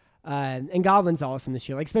catchers, and Godwin's awesome this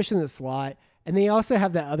year, like especially in the slot. And they also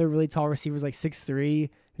have that other really tall receivers like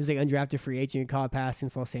 6'3", who's like undrafted free agent who caught a pass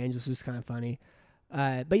against Los Angeles, which is kind of funny.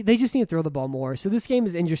 But they just need to throw the ball more. So this game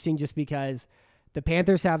is interesting just because the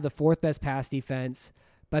Panthers have the 4th best pass defense,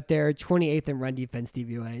 but they're 28th in run defense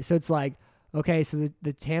DVOA. So it's like, okay, so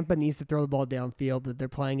the Tampa needs to throw the ball downfield, but they're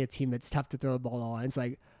playing a team that's tough to throw the ball on. It's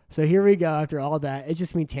like, so here we go. After all that, it's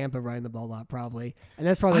just me Tampa running the ball a lot probably, and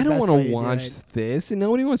that's probably. I don't want to watch this, and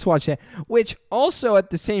nobody wants to watch that. Which also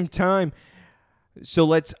at the same time. So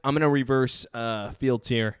I'm going to reverse Fields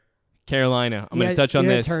here. Carolina. I'm going to touch on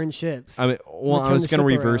this. Turn ships. I was going to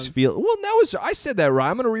reverse Fields. Well, I said that right.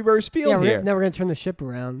 I'm going to reverse Field here. Now we're going to turn the ship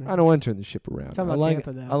around. I don't want to turn the ship around. Talking about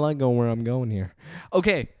Tampa, though. I like going where I'm going here.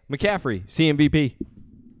 Okay, McCaffrey, CMVP.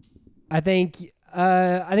 I think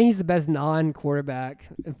he's the best non-quarterback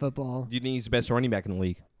in football. Do you think he's the best running back in the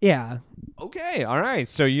league? Yeah. Okay, all right.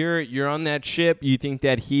 So you're on that ship. You think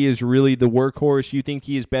that he is really the workhorse. You think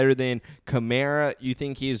he is better than Kamara. You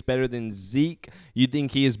think he is better than Zeke. You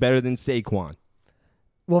think he is better than Saquon.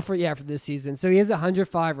 Well, for this season. So he has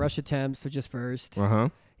 105 rush attempts, which is first. Uh-huh.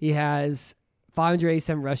 He has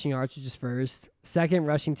 587 rushing yards, which is first. Second,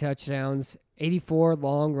 rushing touchdowns. 84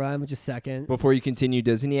 long run, which is second. Before you continue,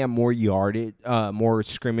 doesn't he have more more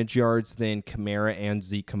scrimmage yards than Kamara and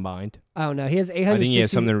Zeke combined? I don't know. He has 860. I think he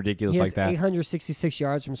has something ridiculous like that. 866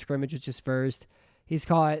 yards from scrimmage, which is first. He's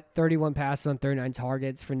caught 31 passes on 39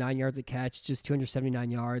 targets for 9 yards a catch, just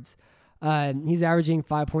 279 yards. He's averaging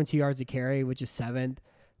 5.2 yards a carry, which is seventh.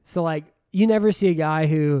 So, like, you never see a guy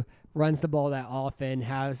who runs the ball that often,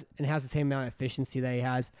 has the same amount of efficiency that he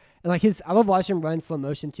has. And like I love watching him run slow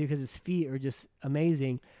motion too because his feet are just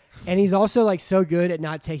amazing. And he's also like so good at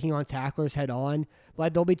not taking on tacklers head on.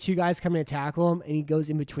 Like there'll be two guys coming to tackle him and he goes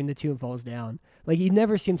in between the two and falls down. Like you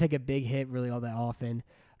never see him take a big hit really all that often.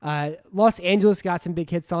 Los Angeles got some big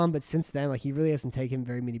hits on, but since then, like he really hasn't taken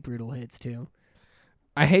very many brutal hits too.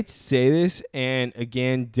 I hate to say this, and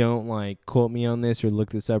again, don't like quote me on this or look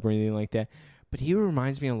this up or anything like that, but he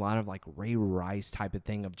reminds me a lot of like Ray Rice type of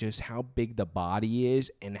thing of just how big the body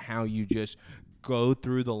is and how you just go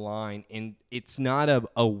through the line, and it's not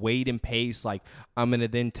a wait and pace like I'm gonna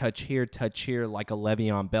then touch here like a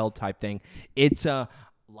Le'Veon Bell type thing. It's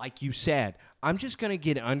like you said, I'm just going to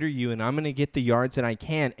get under you and I'm going to get the yards that I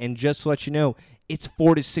can. And just to let you know, it's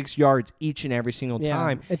 4 to 6 yards each and every single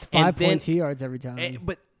time. It's 5.2 yards every time.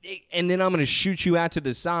 And then I'm going to shoot you out to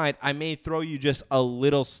the side. I may throw you just a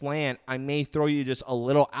little slant. I may throw you just a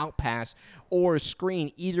little out pass or a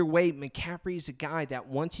screen. Either way, McCaffrey's a guy that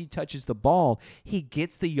once he touches the ball, he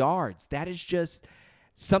gets the yards. That is just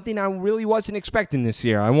something I really wasn't expecting this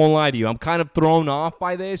year. I won't lie to you. I'm kind of thrown off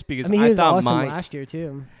by this because he was awesome last year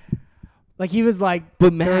too. Like he was like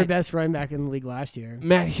third best running back in the league last year.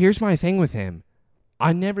 Matt, here's my thing with him.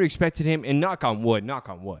 I never expected him, and knock on wood,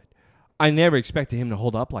 I never expected him to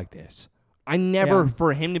hold up like this.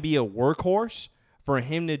 For him to be a workhorse, for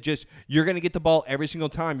him to just, you're going to get the ball every single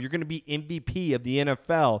time. You're going to be MVP of the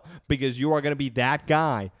NFL because you are going to be that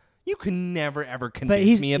guy. You can never, ever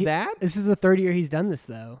convince me of that. This is the third year he's done this,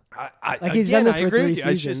 though. He's done this for 3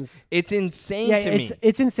 seasons. It's insane to me.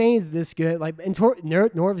 It's insane he's this good. Like, and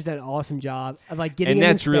Norv's done an awesome job of like getting him in space.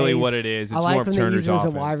 And that's really what it is. It's more of Turner's offense.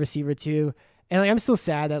 As a wide receiver, too. And like, I'm still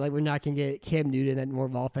sad that like we're not going to get Cam Newton at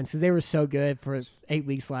Norv offense because they were so good for 8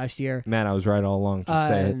 weeks last year. Matt, I was right all along. Just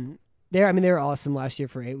say it. They were awesome last year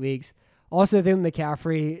for 8 weeks. Also, the thing with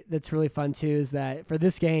McCaffrey that's really fun, too, is that for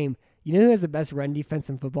this game, you know who has the best run defense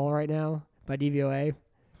in football right now? By DVOA.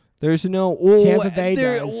 There's no Tampa Bay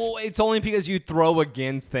does. It's only because you throw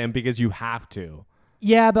against them because you have to.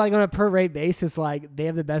 Yeah, but like on a per rate basis, like they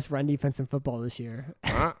have the best run defense in football this year,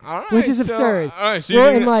 all right, which is absurd. All right, so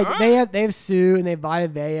they have Sue and they have Vita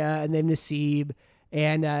Vea and they have Nassib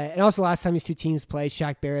and also last time these two teams played,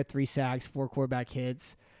 Shaq Barrett 3 sacks, 4 quarterback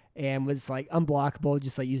hits, and was like unblockable,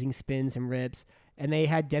 just like using spins and rips. And they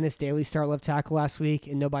had Dennis Daly start left tackle last week,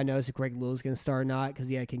 and nobody knows if Greg Lewis is going to start or not because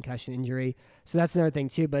he had a concussion injury. So that's another thing,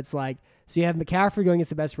 too. But it's like, so you have McCaffrey going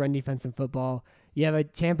against the best run defense in football. You have a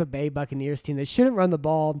Tampa Bay Buccaneers team that shouldn't run the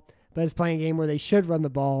ball, but it's playing a game where they should run the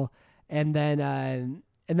ball. And then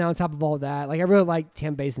on top of all that, like I really like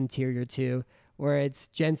Tampa Bay's interior, too, where it's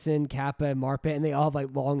Jensen, Kappa, and Marpet, and they all have like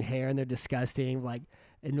long hair, and they're disgusting, like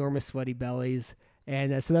enormous sweaty bellies.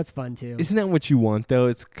 And so that's fun, too. Isn't that what you want, though?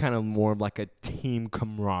 It's kind of more like a team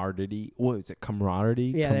camaraderie. What is it?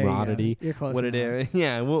 Camaraderie? Yeah, camaraderie. You're close what enough. it is.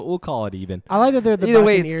 Yeah, we'll call it even. I like that they're the Either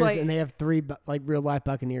Buccaneers, way, it's like, and they have 3 like real-life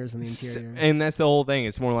Buccaneers in the interior. And that's the whole thing.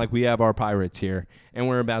 It's more like we have our Pirates here, and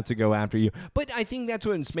we're about to go after you. But I think that's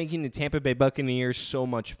what's making the Tampa Bay Buccaneers so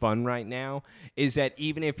much fun right now, is that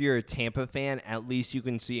even if you're a Tampa fan, at least you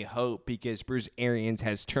can see hope because Bruce Arians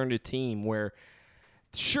has turned a team where –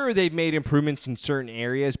 sure, they've made improvements in certain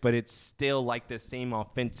areas, but it's still like the same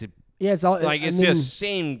offensive. Yeah, it's just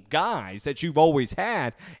same guys that you've always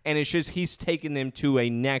had, and it's just he's taken them to a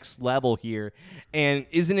next level here. And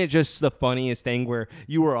isn't it just the funniest thing where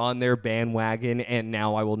you were on their bandwagon, and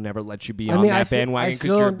now I will never let you be on that bandwagon because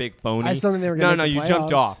you're a big phony? I still think they were going to you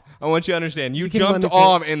jumped off. I want you to understand. You jumped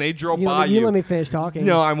off, and they drove by you. You let me finish talking.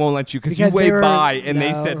 No, I won't let you because you waved by, and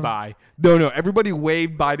they said bye. No, everybody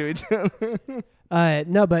waved bye to each other.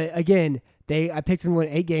 No, but again, I picked them to win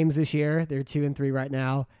 8 games this year. They're 2-3 right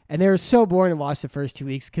now, and they were so boring to watch the first 2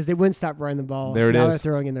 weeks because they wouldn't stop running the ball. There it now is. They're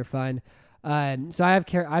throwing in their fun. So I have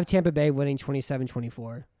Tampa Bay winning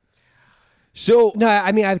 27-24. So no,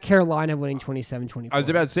 I mean I have Carolina winning 27-24. I was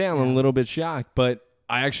about to say I'm a little bit shocked, but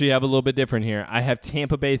I actually have a little bit different here. I have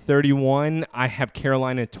Tampa Bay 31. I have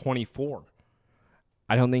Carolina 24.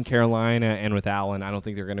 I don't think Carolina, and with Allen, I don't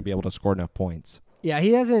think they're going to be able to score enough points. Yeah,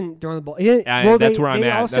 he hasn't thrown the ball. That's where I'm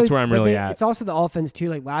at. That's where I'm really at. It's also the offense, too.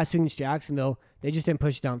 Like last week in Jacksonville, they just didn't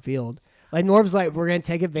push it downfield. Like Norv's like, we're going to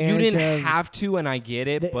take advantage of... You didn't have to, and I get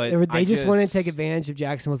it, but they just wanted to take advantage of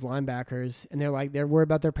Jacksonville's linebackers, and they're worried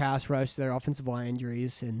about their pass rush, their offensive line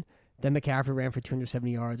injuries, and then McCaffrey ran for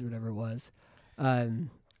 270 yards or whatever it was.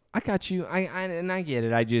 I got you. I get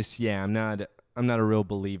it. I just, I'm not a real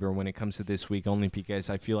believer when it comes to this week, only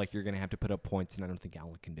because I feel like you're going to have to put up points, and I don't think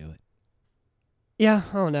Allen can do it. Yeah,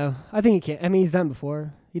 I don't know. I think he can. I mean, he's done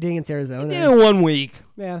before. He did against Arizona. He did it 1 week.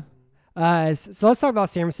 Yeah. So let's talk about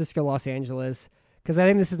San Francisco, Los Angeles, because I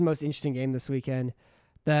think this is the most interesting game this weekend.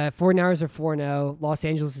 The 49ers are 4-0. Los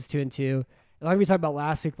Angeles is 2-2. Like we talked about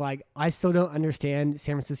last week, like I still don't understand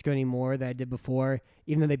San Francisco anymore than I did before,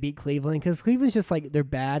 even though they beat Cleveland, because Cleveland's just like they're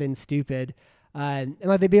bad and stupid. And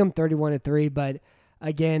like they beat them 31-3, but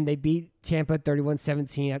again, they beat Tampa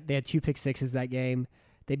 31-17. They had 2 pick sixes that game.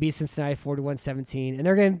 They beat Cincinnati 41-17, and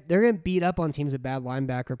they're gonna beat up on teams with bad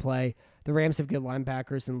linebacker play. The Rams have good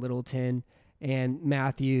linebackers in Littleton and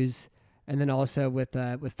Matthews, and then also with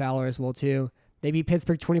Fowler as well too. They beat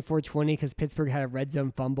Pittsburgh 24-20 because Pittsburgh had a red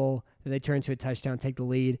zone fumble that they turned into a touchdown, take the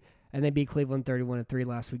lead, and they beat Cleveland 31-3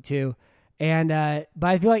 last week too. And but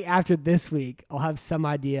I feel like after this week, I'll have some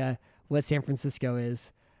idea what San Francisco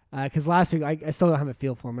is. Because last week, I still don't have a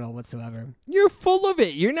feel for them at all whatsoever. You're full of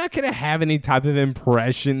it. You're not going to have any type of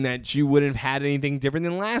impression that you would have had anything different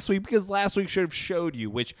than last week, because last week should have showed you,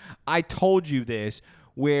 which I told you this,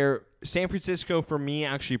 where San Francisco, for me,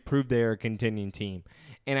 actually proved they're a contending team.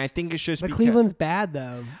 And I think it's just but because Cleveland's bad,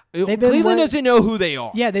 though. Cleveland doesn't know who they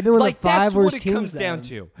are. Yeah, they've been one of the 5 worst teams. That's what it comes down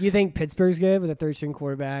to. You think Pittsburgh's good with a third-string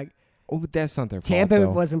quarterback? Oh, but that's not their fault, Tampa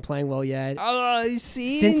wasn't playing well yet.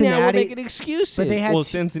 See, Cincinnati, now we're making excuses. But they had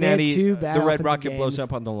Cincinnati, two bad the Red Rocket games. blows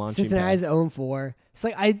up on the launching Cincinnati's pad. 0-4. It's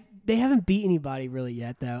like they haven't beat anybody really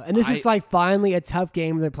yet, though. And this is like finally a tough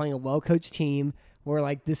game. They're playing a well-coached team where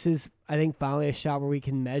like this is, I think, finally a shot where we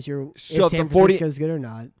can measure if San Francisco's good or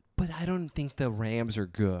not. But I don't think the Rams are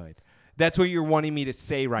good. That's what you're wanting me to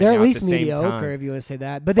say right They're now. At least at the same mediocre, time. if you want to say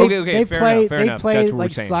that. But they played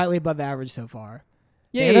like slightly above average so far.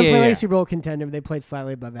 They haven't played like a Super Bowl contender, but they played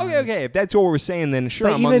slightly above average. Okay. If that's what we're saying, then sure,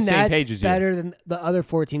 but I'm on the same page as you. Better than the other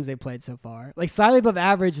 4 teams they played so far. Like slightly above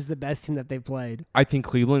average is the best team that they've played. I think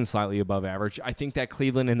Cleveland's slightly above average. I think that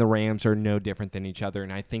Cleveland and the Rams are no different than each other,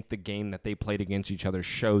 and I think the game that they played against each other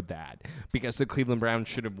showed that, because the Cleveland Browns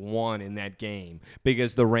should have won in that game,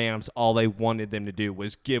 because the Rams, all they wanted them to do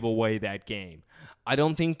was give away that game. I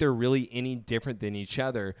don't think they're really any different than each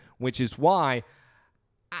other, which is why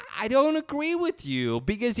I don't agree with you,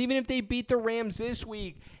 because even if they beat the Rams this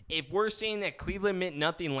week, if we're saying that Cleveland meant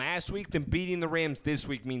nothing last week, then beating the Rams this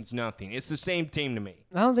week means nothing. It's the same team to me.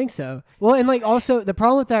 I don't think so. Well, and like also the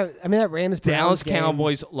problem with that, I mean, that Rams Dallas game,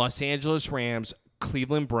 Cowboys, Los Angeles Rams,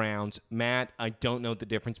 Cleveland Browns. Matt, I don't know the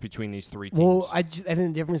difference between these 3 teams. Well, I think the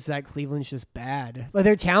difference is that Cleveland's just bad. Like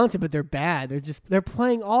they're talented, but they're bad. They're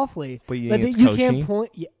playing awfully. But you like, think it's you coaching? can't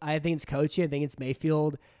point. I think it's coaching. I think it's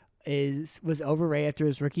Mayfield was overrated after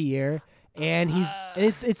his rookie year. And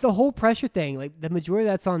it's the whole pressure thing. Like the majority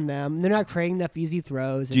of that's on them. They're not creating enough easy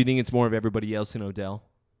throws. Do you think it's more of everybody else than Odell?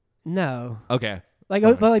 No. Okay.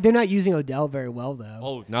 But like they're not using Odell very well though.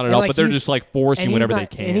 Oh, not at all. But they're just like forcing whatever they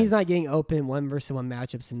can. And he's not getting open 1-versus-1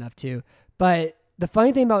 matchups enough too. But the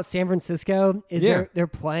funny thing about San Francisco is they're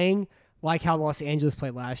playing like how Los Angeles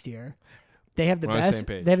played last year. They have the best.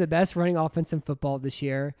 They have the best running offense in football this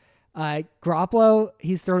year. Garoppolo,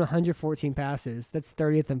 he's thrown 114 passes. That's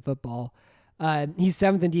 30th in football. He's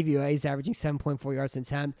 7th in DVOA. He's averaging 7.4 yards an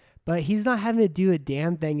attempt, but he's not having to do a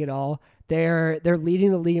damn thing at all. They're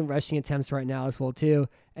leading the league in rushing attempts right now as well too,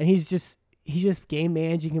 and he's just game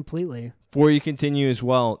managing completely. Before you continue as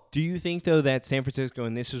well, do you think though that San Francisco,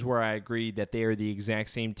 and this is where I agree that they are the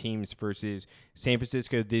exact same teams versus San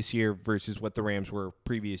Francisco this year versus what the Rams were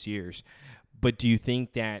previous years, but do you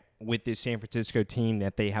think that with this San Francisco team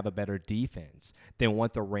that they have a better defense than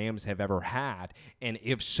what the Rams have ever had? And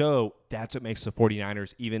if so, that's what makes the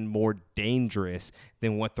 49ers even more dangerous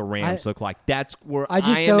than what the Rams look like. That's where I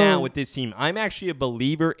am at with this team. I'm actually a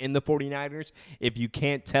believer in the 49ers, if you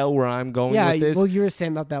can't tell where I'm going with this. Well, you were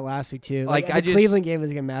saying about that last week too. The Cleveland game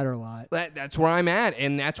is going to matter a lot. That's where I'm at,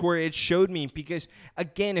 and that's where it showed me, because,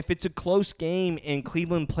 again, if it's a close game and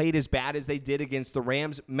Cleveland played as bad as they did against the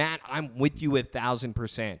Rams, Matt, I'm with you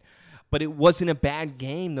 1,000%. But it wasn't a bad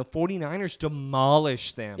game. The 49ers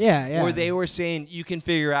demolished them. Yeah. Where they were saying, you can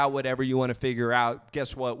figure out whatever you want to figure out.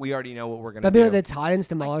 Guess what? We already know what we're going to do. But the Titans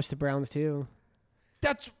demolished the Browns too.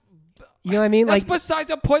 You know what I mean? That's besides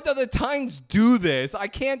the point that the Titans do this. I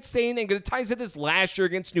can't say anything, because the Titans did this last year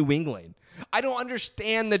against New England. I don't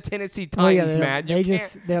understand the Tennessee Titans, Matt. They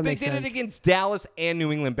did it against Dallas and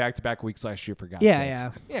New England back-to-back weeks last year, for God's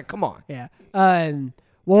sakes. Yeah, come on. Yeah.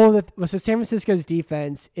 So San Francisco's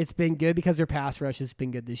defense, it's been good because their pass rush has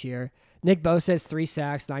been good this year. Nick Bosa has 3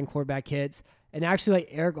 sacks, 9 quarterback hits. And actually,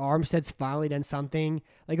 Eric Armstead's finally done something.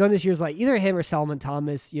 Like, going this year's like either him or Solomon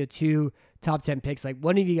Thomas, 2 top 10 picks. Like,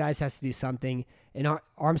 one of you guys has to do something. And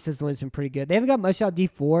Armstead's the one who's been pretty good. They haven't got much out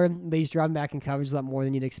D4, but he's driving back in coverage a lot more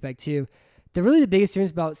than you'd expect too. The biggest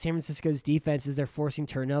difference about San Francisco's defense is they're forcing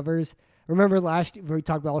turnovers. Remember we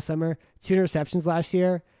talked about all summer, 2 interceptions last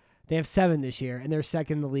year. They have 7 this year, and they're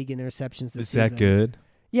second in the league in interceptions this season. Is that good?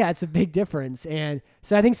 Yeah, it's a big difference. And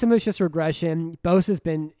so I think some of it's just regression. Bosa's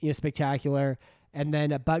been spectacular, and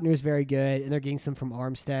then Buckner's very good, and they're getting some from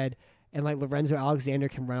Armstead, and like Lorenzo Alexander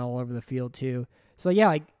can run all over the field too. So yeah,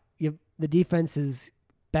 like the defense is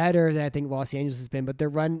better than I think Los Angeles has been, but their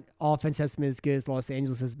run offense hasn't been as good as Los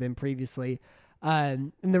Angeles has been previously.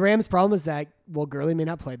 And the Rams' problem is that Gurley may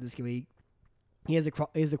not play this week. He has a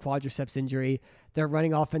quadriceps injury. Their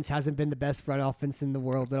running offense hasn't been the best run offense in the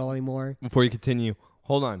world at all anymore. Before you continue,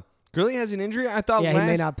 hold on. Gurley has an injury? I thought he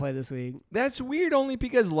may not play this week. That's weird only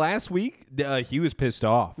because last week he was pissed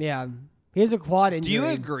off. Yeah. He has a quad injury. Do you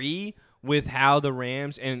agree with how the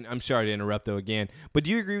Rams, and I'm sorry to interrupt though again, but do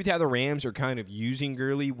you agree with how the Rams are kind of using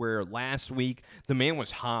Gurley where last week the man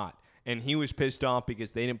was hot? And he was pissed off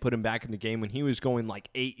because they didn't put him back in the game when he was going like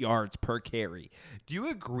 8 yards per carry. Do you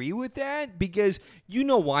agree with that? Because you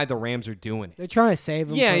know why the Rams are doing it. They're trying to save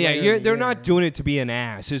him. They're not doing it to be an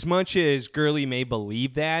ass. As much as Gurley may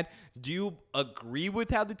believe that, do you agree with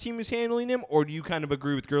how the team is handling him? Or do you kind of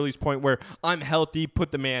agree with Gurley's point where I'm healthy,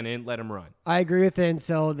 put the man in, let him run? I agree with it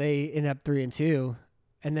until they end up 3-2.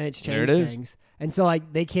 And then it's changed things. And so,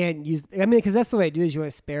 like, they can't use – I mean, because that's the way to do is you want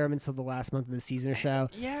to spare them until the last month of the season or so.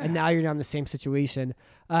 Yeah. And now you're now in the same situation.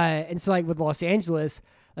 And so, like, with Los Angeles,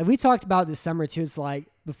 like, we talked about this summer, too. It's, like,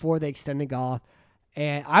 before they extended Goff.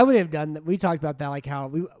 And I would have done that. We talked about that, like, how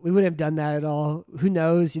we wouldn't have done that at all. Who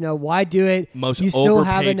knows? Why do it? Most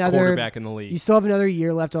overpaid quarterback in the league. You still have another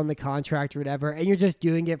year left on the contract or whatever. And you're just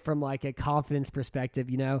doing it from, like, a confidence perspective,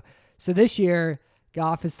 So this year –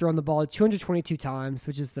 Goff has thrown the ball 222 times,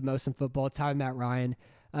 which is the most in football. It's higher than Matt Ryan.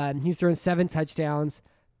 He's thrown 7 touchdowns,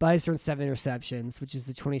 but he's thrown 7 interceptions, which is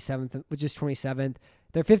 27th.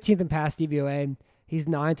 They're 15th in pass DVOA. He's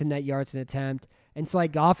 9th in net yards an attempt. And so,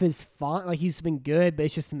 like, Goff is fine. Like, he's been good, but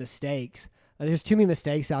it's just the mistakes. Like, there's too many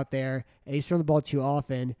mistakes out there, and he's thrown the ball too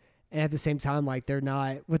often. And at the same time, like, they're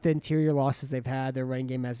not, with the interior losses they've had, their running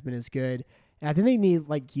game hasn't been as good. And I think they need,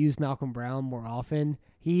 like, use Malcolm Brown more often.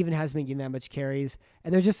 He even hasn't been getting that much carries.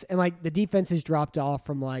 And like, the defense has dropped off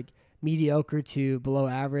from, like, mediocre to below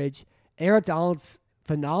average. Aaron Donald's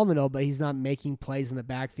phenomenal, but he's not making plays in the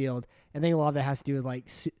backfield. I think a lot of that has to do with, like,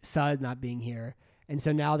 Sud not being here. And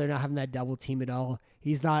so now they're not having that double team at all.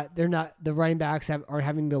 The running backs are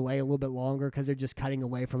having to delay a little bit longer because they're just cutting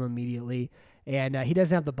away from him immediately. And he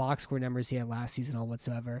doesn't have the box score numbers he had last season all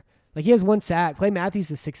whatsoever. Like, he has 1 sack. Clay Matthews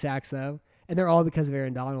has 6 sacks, though. And they're all because of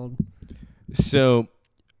Aaron Donald. So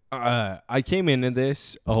I came into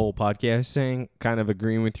this a whole podcast saying, kind of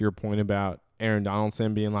agreeing with your point about Aaron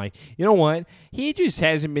Donaldson being like, you know what? He just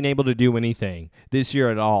hasn't been able to do anything this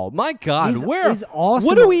year at all. My God, he's awesome.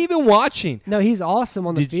 What are we even watching? No, he's awesome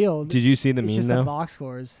on the field. Did you see the meme, just though? The box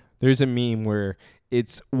scores. There's a meme where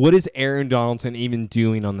it's, what is Aaron Donaldson even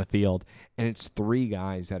doing on the field? And it's 3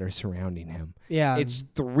 guys that are surrounding him. Yeah. It's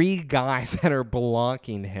 3 guys that are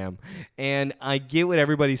blocking him. And I get what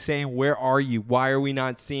everybody's saying. Where are you? Why are we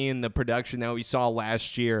not seeing the production that we saw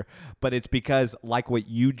last year? But it's because, like what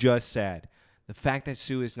you just said, the fact that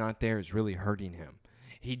Sue is not there is really hurting him.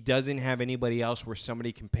 He doesn't have anybody else where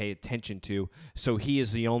somebody can pay attention to, so he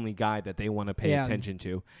is the only guy that they want to pay attention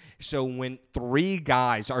to. So when 3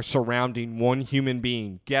 guys are surrounding one human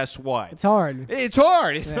being, guess what? It's hard. It's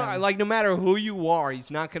hard. It's not like, no matter who you are,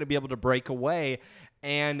 he's not going to be able to break away.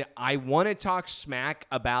 And I want to talk smack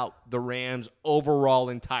about the Rams overall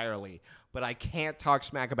entirely, but I can't talk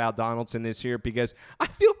smack about Donaldson this year because I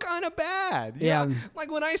feel kind of bad. Yeah. Like,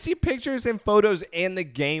 when I see pictures and photos and the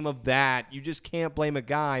game of that, you just can't blame a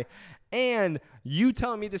guy. And you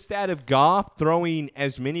telling me the stat of Goff throwing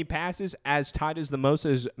as many passes as tied as the most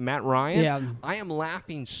as Matt Ryan? Yeah. I am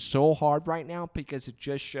laughing so hard right now because it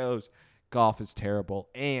just shows Goff is terrible.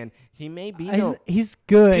 And he may be he's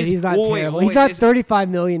good. He's not terrible. He's not $35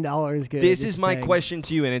 million good. This is my question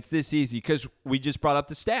to you, and it's this easy because we just brought up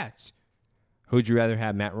the stats. Who'd you rather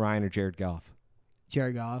have, Matt Ryan or Jared Goff?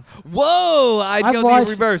 Jared Goff. Whoa! I've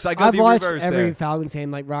watched every Falcons game.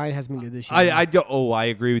 Like, Ryan has been good this year. I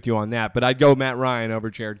agree with you on that, but I'd go Matt Ryan over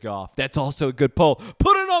Jared Goff. That's also a good poll.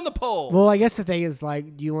 Put it on the poll. Well, I guess the thing is,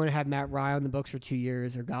 like, do you want to have Matt Ryan on the books for 2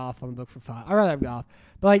 years or Goff on the book for 5? I'd rather have Goff.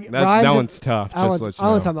 But, like, that one's tough. I don't want to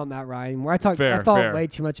talk about Matt Ryan. I thought way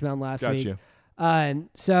too much about him last week.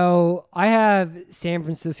 So I have San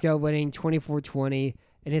Francisco winning 24-20.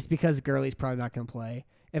 And it's because Gurley's probably not going to play.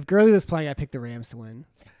 If Gurley was playing, I'd pick the Rams to win.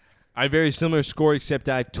 I have a very similar score, except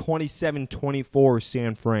I have 27-24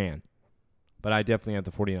 San Fran. But I definitely have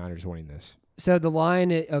the 49ers winning this. So the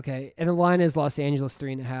line, and the line is Los Angeles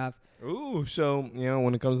 3.5. Ooh, so,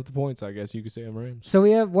 when it comes to the points, I guess you could say I'm Rams. So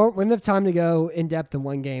we have enough time to go in depth in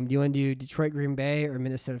one game. Do you want to do Detroit, Green Bay, or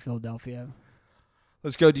Minnesota, Philadelphia?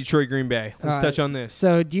 Let's go Detroit, Green Bay. Let's All touch right. on this.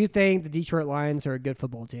 So do you think the Detroit Lions are a good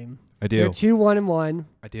football team? I do. They're 2-1-1.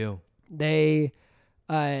 I do. They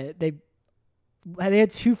had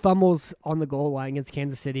 2 fumbles on the goal line against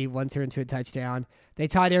Kansas City. One turned into a touchdown. They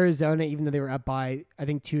tied Arizona even though they were up by, I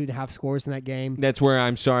think, 2.5 scores in that game. That's where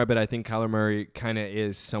I'm sorry, but I think Kyler Murray kind of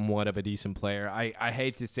is somewhat of a decent player. I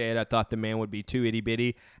hate to say it. I thought the man would be too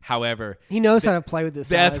itty-bitty. However, He knows how to play with this.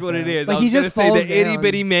 that's size, what it though. is. Like, I was he going to just say the falls down.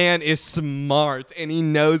 itty-bitty man is smart, and he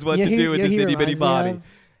knows what to do with his itty-bitty body.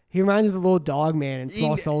 He reminds me of the little dog man in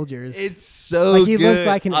Small Soldiers. It's so like he good. looks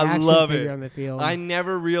like an I action love figure it. on the field. I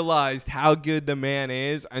never realized how good the man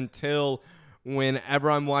is until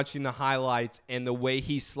whenever I'm watching the highlights and the way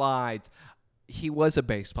he slides. He was a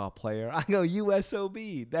baseball player. I go,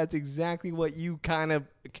 USOB. That's exactly what you kind of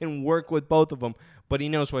can work with both of them. But he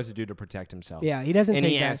knows what to do to protect himself. Yeah, he doesn't and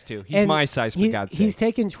take he that. has to. He's my size, for God's sake. He's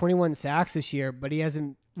taken 21 sacks this year, but he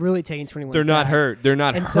hasn't really taken 21 They're sacks. not hurt. They're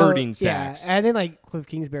not hurting sacks. Yeah, and then like Cliff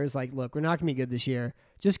Kingsbury's like, look, we're not going to be good this year.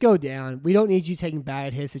 Just go down. We don't need you taking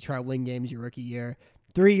bad hits to try to win games your rookie year.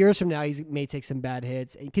 3 years from now, he may take some bad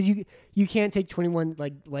hits because you can't take 21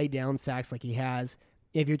 like lay down sacks like he has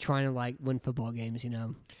if you're trying to like win football games,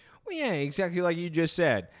 Well, yeah, exactly like you just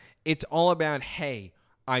said. It's all about, hey,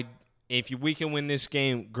 we can win this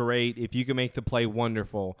game, great. If you can make the play,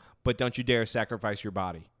 wonderful. But don't you dare sacrifice your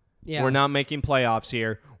body. Yeah. We're not making playoffs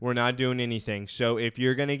here. We're not doing anything. So if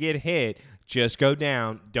you're going to get hit, just go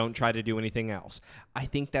down. Don't try to do anything else. I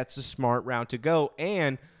think that's a smart route to go.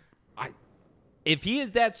 And if he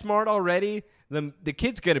is that smart already, the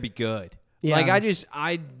kid's going to be good. Yeah. Like,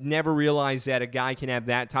 I never realized that a guy can have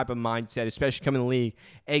that type of mindset, especially coming in the league,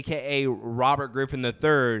 a.k.a. Robert Griffin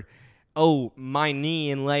III. Oh, my knee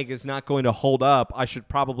and leg is not going to hold up. I should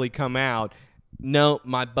probably come out. No,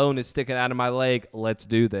 my bone is sticking out of my leg. Let's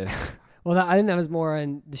do this. Well, I think that was more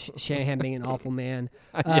on Shanahan being an awful man.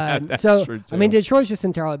 Yeah, that's true, too. I mean, Detroit's just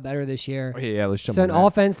entirely better this year. Yeah, let's jump So on in that.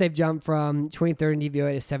 offense, they've jumped from 23rd in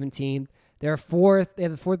DVOA to 17th. They're fourth. They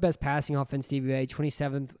have the fourth best passing offense DVOA,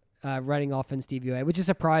 27th running offense DVOA, which is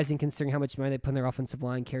surprising considering how much money they put in their offensive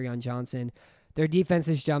line. Kerryon Johnson. Their defense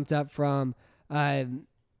has jumped up from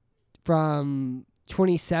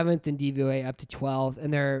 27th in DVOA up to 12th,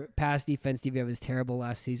 and their pass defense DVOA was terrible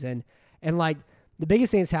last season. And like the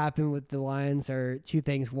biggest thing that's happened with the Lions are 2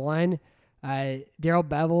 things. One, Darrell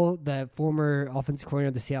Bevel, the former offensive coordinator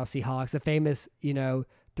of the Seattle Seahawks, the famous,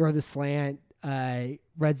 throw the slant,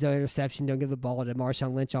 red zone interception, don't give the ball to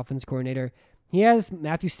Marshawn Lynch, offensive coordinator. He has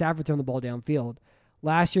Matthew Stafford throwing the ball downfield.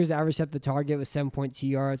 Last year's average depth of target was 7.2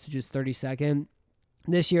 yards, which is 32nd.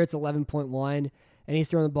 This year it's 11.1, and he's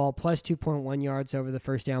throwing the ball plus 2.1 yards over the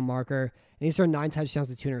first down marker, and he's thrown 9 touchdowns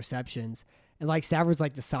to 2 interceptions. And like Stafford's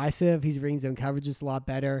like decisive. He's reading zone coverages a lot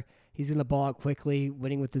better. He's getting the ball out quickly,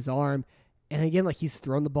 winning with his arm. And again, like he's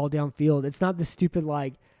throwing the ball downfield. It's not the stupid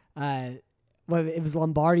it was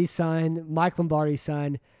Lombardi's son, Mike Lombardi's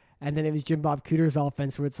son, and then it was Jim Bob Cooter's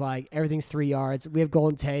offense where it's like everything's 3 yards. We have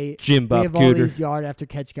Golden Tate. Jim Bob we have Cooter. all these yard after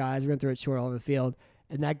catch guys. We're going to throw it short all over the field.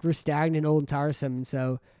 And that grew stagnant, old, and tiresome. And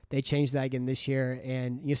so they changed that again this year.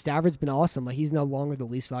 And Stafford's been awesome. Like he's no longer the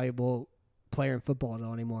least valuable player in football at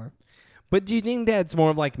all anymore. But do you think that's more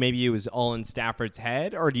of like maybe it was all in Stafford's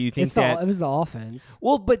head, or do you think it was the offense?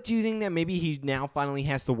 Well, but do you think that maybe he now finally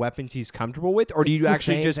has the weapons he's comfortable with, or do you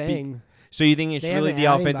actually just thing. So you think it's They really haven't the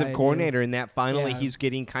added offensive anybody coordinator, and that finally Yeah. he's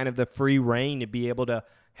getting kind of the free reign to be able to,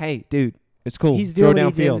 hey, dude, it's cool. He's Throw doing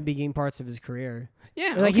what he did in the downfield. beginning parts of his career.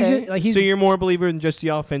 Yeah, Like, okay. he's- So you're more a believer in just the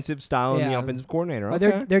offensive style and the Yeah. offensive coordinator. But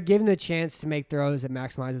Okay. they're giving the chance to make throws that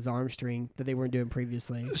maximize his arm strength that they weren't doing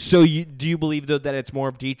previously. So do you believe, though, that it's more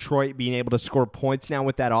of Detroit being able to score points now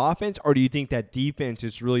with that offense, or do you think that defense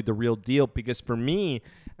is really the real deal? Because for me,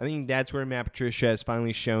 I think that's where Matt Patricia has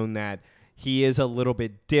finally shown that he is a little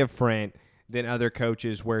bit different than other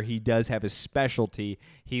coaches where he does have a specialty.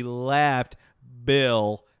 He left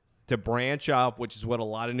Bill to branch off, which is what a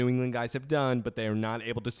lot of New England guys have done, but they are not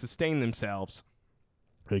able to sustain themselves,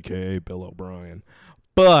 a.k.a. Bill O'Brien.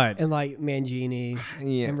 But And like Mangini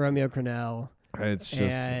yeah, and Romeo Crennel. it's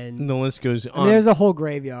just and- the list goes And on. there's a whole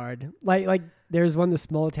graveyard. Like there's one of the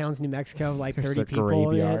small towns in New Mexico, like There's 30 a people in it.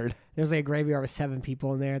 graveyard. There's like a graveyard with 7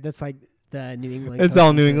 people in there. That's like the New England. It's all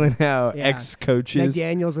coaches New are- England now. Yeah. Ex-coaches.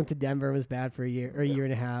 McDaniels went to Denver and was bad for a year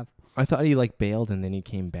and a half. I thought he bailed and then he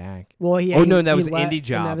came back. Well, that was the left, Indy and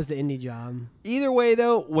job. that was the Indy job. Either way,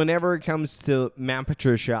 though, whenever it comes to Matt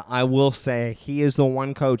Patricia, I will say he is the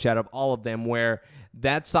one coach out of all of them where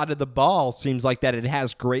that side of the ball seems like that it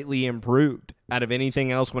has greatly improved out of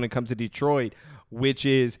anything else when it comes to Detroit, which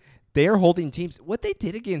is they're holding teams. What they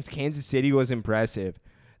did against Kansas City was impressive.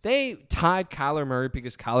 They tied Kyler Murray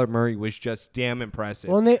because Kyler Murray was just damn impressive.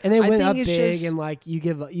 Well, and they went up big, and like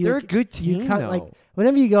they're a good team, though. Like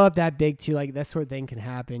whenever you go up that big too, like that sort of thing can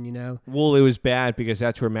happen, you know. Well, it was bad because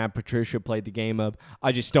that's where Matt Patricia played the game of,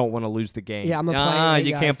 I just don't want to lose the game. Yeah, I'm not playing.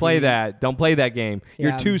 You can't play that. Don't play that game. Yeah.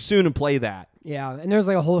 You're too soon to play that. Yeah, and there's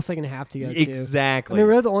like a whole second half to go too. Exactly. I mean,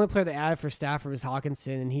 really, the only player they added for Stafford was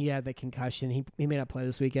Hawkinson, and he had the concussion. He may not play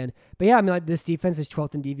this weekend. But yeah, I mean, like this defense is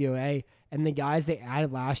 12th in DVOA, and the guys they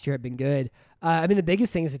added last year have been good. I mean, the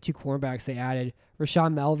biggest thing is the two cornerbacks they added,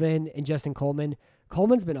 Rashawn Melvin and Justin Coleman.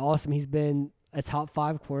 Coleman's been awesome. He's been a top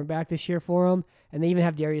 5 cornerback this year for them. And they even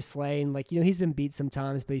have Darius Slay, and like, you know, he's been beat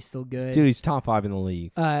sometimes, but he's still good. Dude, he's top 5 in the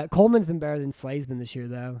league. Coleman's been better than Slay's been this year,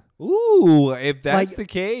 though. Ooh, if that's the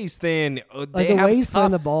case, then like the way he's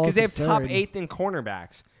playing the ball, because they have top 8 in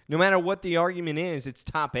cornerbacks. No matter what the argument is, it's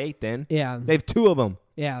top 8. Then yeah, they have 2 of them.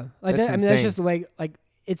 Yeah, like that, I mean, that's just the way. Like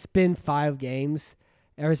it's been 5 games,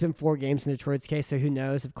 or it's been 4 games in Detroit's case. So who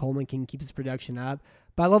knows if Coleman can keep his production up?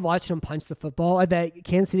 But I love watching him punch the football. At that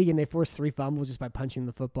Kansas City game, they forced 3 fumbles just by punching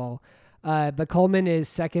the football. But Coleman is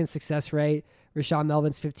 2nd in success rate. Rashawn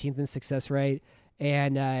Melvin's 15th in success rate,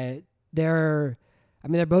 and they're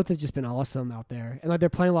both have just been awesome out there. And like they're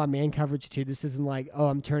playing a lot of man coverage too. This isn't like, oh,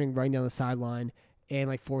 I'm turning right down the sideline and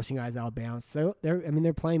like forcing guys out of bounds. So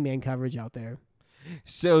they're playing man coverage out there.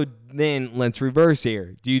 So then let's reverse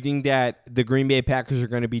here. Do you think that the Green Bay Packers are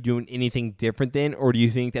going to be doing anything different then? Or do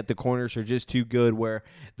you think that the corners are just too good where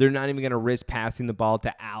they're not even going to risk passing the ball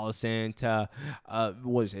to Allison, to,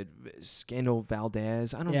 what is it, Scandal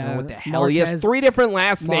Valdez? I don't know what the hell. He has 3 different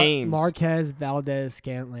last names. Marquez Valdez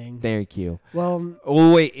Scantling. Thank you. Well,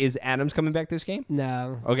 oh, wait, is Adams coming back this game?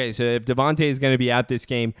 No. Okay, so if Devontae is going to be out this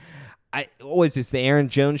game, what is this, the Aaron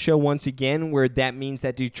Jones show once again, where that means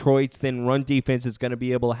that Detroit's then run defense is going to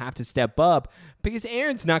be able to have to step up because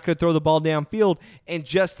Aaron's not going to throw the ball downfield. And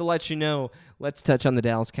just to let you know, let's touch on the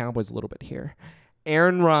Dallas Cowboys a little bit here.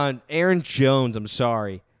 Aaron Jones, I'm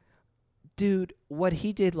sorry. Dude, what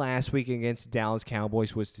he did last week against the Dallas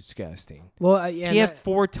Cowboys was disgusting. Well, yeah, he had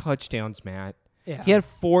 4 touchdowns, Matt. Yeah. He had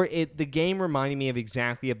 4. The game reminded me of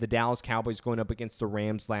exactly of the Dallas Cowboys going up against the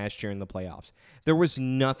Rams last year in the playoffs. There was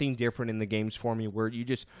nothing different in the games for me where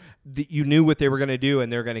you knew what they were going to do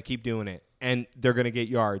and they're going to keep doing it and they're going to get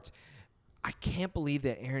yards. I can't believe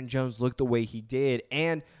that Aaron Jones looked the way he did.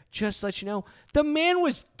 And just to let you know, the man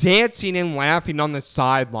was dancing and laughing on the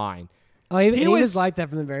sideline. Oh, he was like that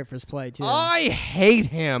from the very first play, too. I hate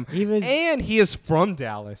him. And he is from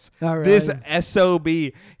Dallas. Oh, really? This SOB.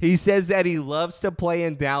 He says that he loves to play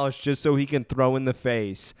in Dallas just so he can throw in the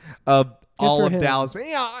face of all of Dallas.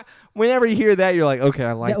 Yeah, whenever you hear that, you're like, okay,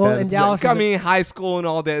 I like that. In Dallas, coming in high school and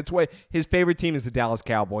all that. It's what his favorite team is, the Dallas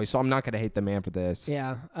Cowboys. So I'm not going to hate the man for this.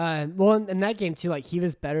 Yeah. Well, in that game, too, like he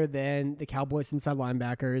was better than the Cowboys inside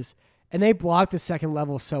linebackers. And they blocked the second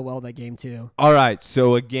level so well that game, too. All right.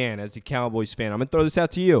 So, again, as a Cowboys fan, I'm going to throw this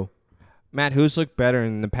out to you. Matt, who's looked better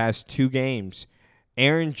in the past 2 games?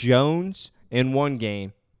 Aaron Jones in 1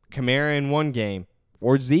 game, Kamara in 1 game,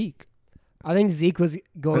 or Zeke? I think Zeke was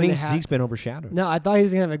going to Zeke's been overshadowed. No, I thought he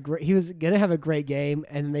was going to have a great game,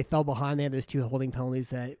 and then they fell behind. They had those 2 holding penalties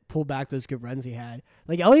that pulled back those good runs he had.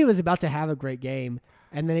 Like, Elliott was about to have a great game,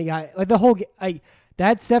 and then he got, like, the whole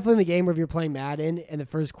that's definitely the game where if you're playing Madden and the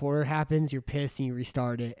first quarter happens, you're pissed and you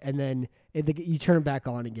restart it, and then you turn it back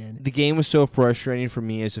on again. The game was so frustrating for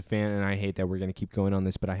me as a fan, and I hate that we're going to keep going on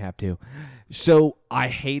this, but I have to. So I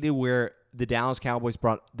hated where the Dallas Cowboys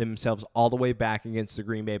brought themselves all the way back against the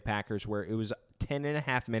Green Bay Packers, where it was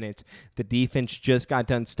 10.5 minutes. The defense just got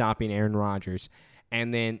done stopping Aaron Rodgers,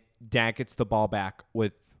 and then Dak gets the ball back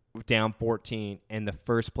with down 14, and the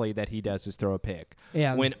first play that he does is throw a pick.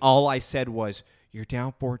 Yeah. When all I said was, you're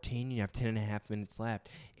down 14, you have 10.5 minutes left.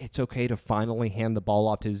 It's okay to finally hand the ball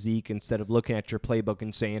off to Zeke instead of looking at your playbook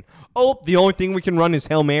and saying, oh, the only thing we can run is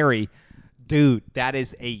Hail Mary. Dude, that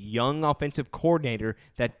is a young offensive coordinator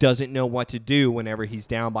that doesn't know what to do whenever he's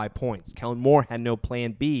down by points. Kellen Moore had no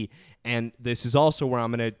plan B, and this is also where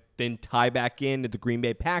I'm going to then tie back into the Green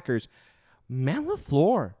Bay Packers. Matt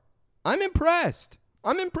LaFleur, I'm impressed.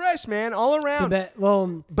 I'm impressed, man, all around.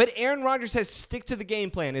 But Aaron Rodgers has stick to the game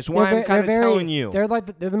plan is why I'm kind of telling you. They're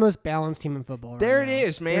the most balanced team in football right there now. It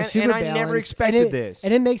is, man, and I never expected this.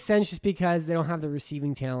 And it makes sense just because they don't have the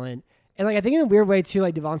receiving talent. And like I think in a weird way too,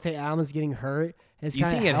 like Devontae Adams getting hurt has you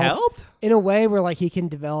kind think of it helped? In a way where like he can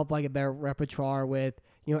develop like a better repertoire with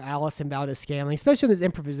Allison, Valdez, Scanlon, especially those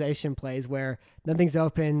improvisation plays where nothing's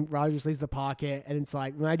open, Rodgers leaves the pocket, and it's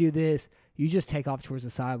like, when I do this, you just take off towards the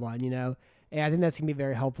sideline, And I think that's going to be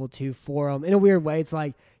very helpful, too, for them. In a weird way, it's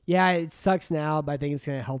like, yeah, it sucks now, but I think it's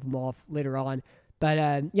going to help them off later on. But,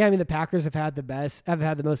 the Packers have had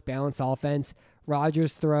the most balanced offense.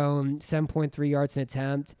 Rodgers thrown 7.3 yards an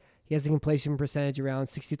attempt. He has a completion percentage around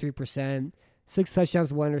 63%. 6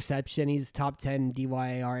 touchdowns, 1 interception. He's top 10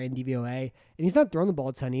 DYAR and DVOA. And he's not throwing the ball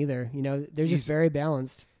a ton either. They're just very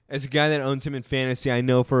balanced. As a guy that owns him in fantasy, I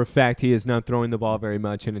know for a fact he is not throwing the ball very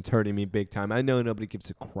much, and it's hurting me big time. I know nobody gives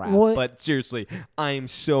a crap, but seriously, I am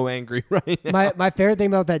so angry right now. My favorite thing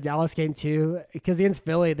about that Dallas game, too, because against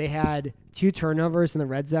Philly, they had 2 turnovers in the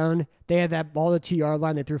red zone. They had that ball to 2-yard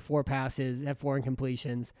line. They threw 4 passes, had 4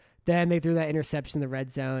 incompletions. Then they threw that interception in the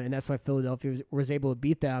red zone, and that's why Philadelphia was able to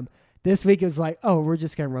beat them. This week it was like, we're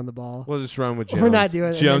just going to run the ball. We'll just run with Jones. We're not doing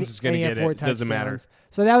it. Jones is going to get it. It doesn't matter.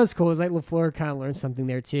 So that was cool. It was like LaFleur kind of learned something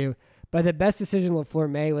there too. But the best decision LaFleur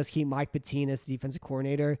made was keep Mike Pettine as the defensive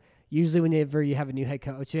coordinator. Usually whenever you have a new head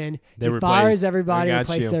coach in, he fires everybody,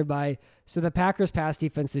 replaces everybody. So the Packers pass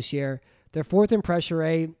defense this year, they're 4th in pressure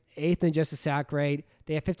rate, 8th in adjusted sack rate.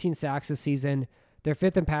 They have 15 sacks this season. They're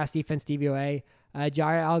 5th in pass defense DVOA.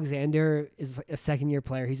 Jair Alexander is a second-year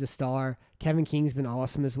player. He's a star. Kevin King's been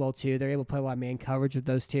awesome as well, too. They're able to play a lot of man coverage with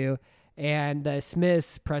those two. And the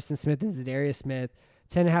Smiths, Preston Smith and Zadarius Smith,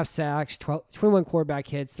 10.5 sacks, 21 quarterback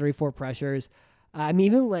hits, 34 pressures.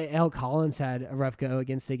 Even like L. Collins had a rough go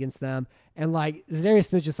against them. And Zadarius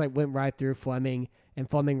Smith just went right through Fleming, and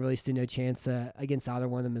Fleming really stood no chance against either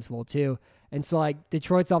one of them as well, too. And so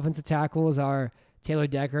Detroit's offensive tackles are Taylor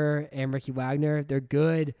Decker and Ricky Wagner. They're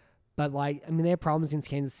good. But, they had problems against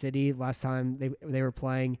Kansas City last time they were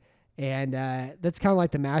playing. And that's kind of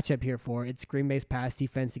the matchup here for it's Green Bay's pass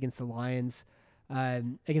defense against the Lions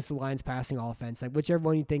passing offense. Whichever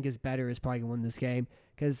one you think is better is probably going to win this game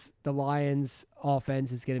because the Lions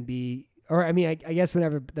offense is going to be – I guess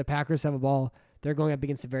whenever the Packers have a ball, they're going up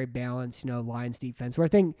against a very balanced, Lions defense, where I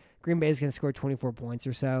think Green Bay is going to score 24 points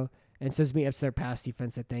or so. And so it's going to be up to their pass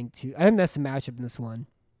defense, I think, too. I think that's the matchup in this one.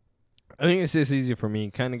 I think it's this easy for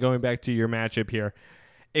me, kind of going back to your matchup here.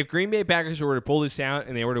 If Green Bay Packers were to pull this out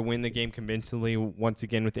and they were to win the game convincingly once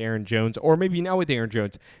again with Aaron Jones, or maybe not with Aaron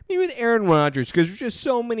Jones, maybe with Aaron Rodgers, because there's just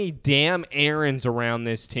so many damn Aarons around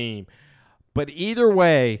this team. But either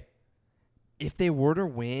way, if they were to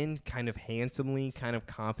win kind of handsomely, kind of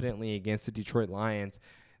confidently against the Detroit Lions,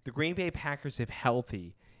 the Green Bay Packers, if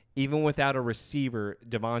healthy, even without a receiver,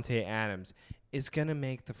 Devontae Adams, is going to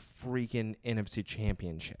make the freaking NFC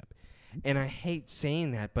Championship. And I hate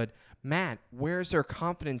saying that, but Matt, where's their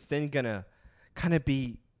confidence then going to kind of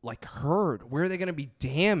be hurt? Where are they going to be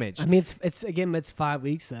damaged? It's 5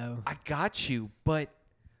 weeks though. I got you, but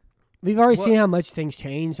we've already seen how much things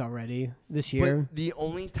changed already this year. But the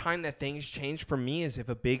only time that things change for me is if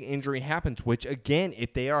a big injury happens, which again,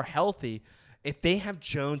 if they are healthy, if they have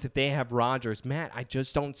Jones, if they have Rodgers, Matt, I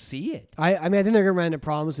just don't see it. I think they're going to run into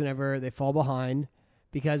problems whenever they fall behind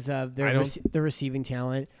because of their receiving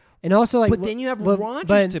talent. And also, but then you have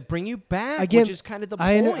Rodgers to bring you back, which is kind of the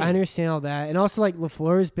point. I understand all that. And also,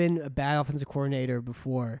 LaFleur's been a bad offensive coordinator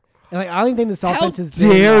before. And, I don't even think this offense is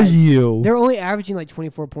How dare you? They're only averaging,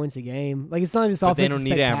 24 points a game. It's not like this offense they don't is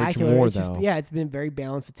need to average more, though. It's been a very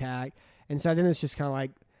balanced attack. And so I think it's just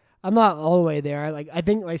kind of I'm not all the way there. I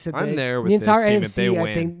think, like I said, I'm there with the entire this team NFC, if they win.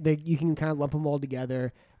 I think that you can kind of lump them all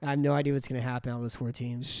together. I have no idea what's going to happen out of those 4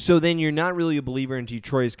 teams. So then you're not really a believer in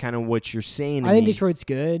Detroit is kind of what you're saying to I think Detroit's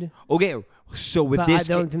good. Okay, so with this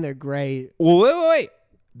I don't think they're great. Well, wait.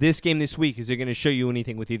 This game this week, is it going to show you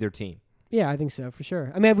anything with either team? Yeah, I think so, for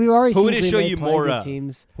sure. We've already seen Who would it show you more of?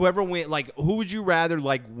 Teams. Whoever win, who would you rather,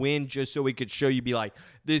 win just so we could show you, be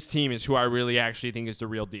this team is who I really actually think is the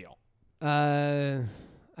real deal? I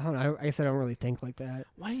don't know. I guess I don't really think like that.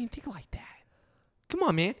 Why do you think like that? Come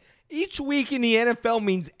on, man. Each week in the NFL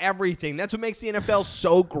means everything. That's what makes the NFL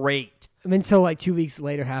so great. Until 2 weeks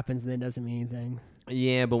later happens and then it doesn't mean anything.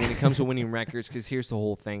 Yeah, but when it comes to winning records, because here's the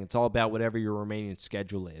whole thing. It's all about whatever your remaining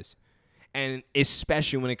schedule is. And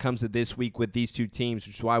especially when it comes to this week with these 2 teams,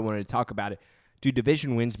 which is why I wanted to talk about it. Dude,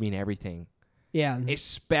 division wins mean everything. Yeah.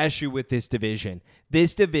 Especially with this division.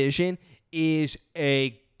 This division is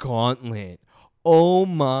a gauntlet. Oh,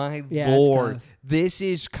 my Lord. This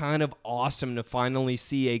is kind of awesome to finally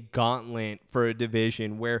see a gauntlet for a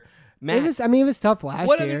division where Matt, it was tough last year.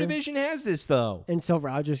 What other division has this, though? Until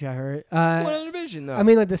Rodgers got hurt. What other division,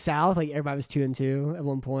 though? The South, everybody was 2-2 at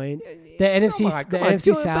one point. The NFC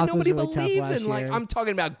South was really tough last year. I'm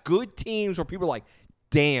talking about good teams where people are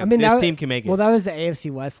this team can make it. Well, that was the AFC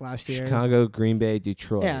West last year. Chicago, Green Bay,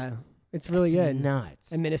 Detroit. Yeah. It's really That's good.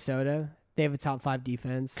 nuts. And Minnesota, they have a top 5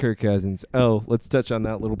 defense. Kirk Cousins. Oh, let's touch on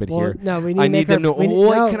that a little bit here. No, we need I to make need them to.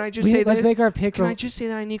 What? Can I just say let's this? make our pick. Can I just say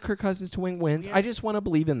that I need Kirk Cousins to win wins? Yeah. I just want to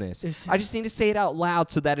believe in this. I just need to say it out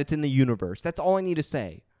loud so that it's in the universe. That's all I need to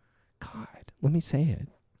say. God, let me say it.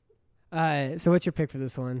 So what's your pick for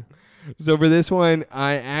this one? So for this one,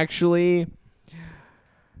 I actually.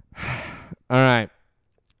 All right.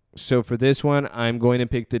 So for this one, I'm going to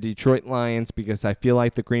pick the Detroit Lions because I feel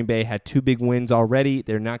like the Green Bay had 2 big wins already.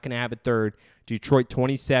 They're not going to have a third. Detroit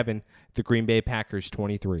 27, the Green Bay Packers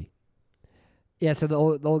 23. Yeah, so the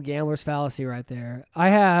old gambler's fallacy right there. I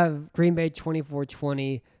have Green Bay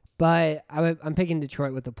 24-20, but I'm picking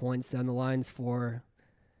Detroit with the points down the lines for.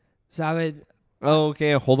 So I would. Oh,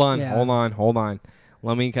 okay. Hold on.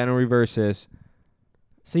 Let me kind of reverse this.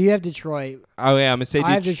 So you have Detroit. Oh, yeah. I'm going to say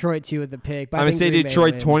I have Detroit too with the pick. But I'm going to say Green Bay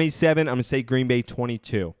Detroit wins. 27. I'm going to say Green Bay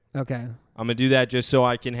 22. Okay. I'm going to do that just so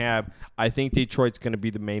I can have. I think Detroit's going to be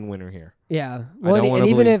the main winner here. Yeah. Well, and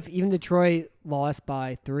even if Detroit lost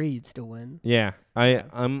by 3, you'd still win. Yeah.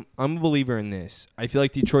 I'm a believer in this. I feel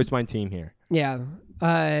like Detroit's my team here. Yeah.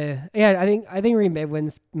 I think Green Bay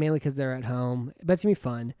wins mainly because they're at home, but it's gonna be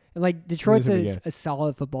fun. And like Detroit's a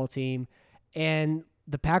solid football team, and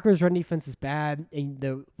the Packers' run defense is bad, and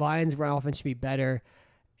the Lions' run offense should be better.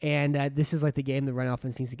 And this is like the game the run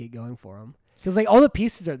offense needs to get going for them because like all the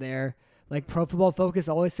pieces are there. Like Pro Football Focus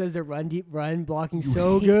always says their run blocking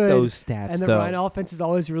so good. Those stats, and the run offense is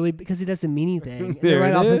always really because it doesn't mean anything. The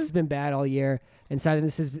run offense has been bad all year, and so I think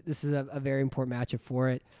this is a very important matchup for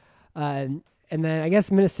it. And then I guess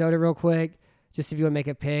Minnesota real quick, just if you want to make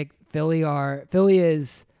a pick. Philly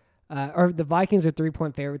is or the Vikings are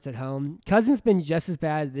 3-point favorites at home. Cousins been just as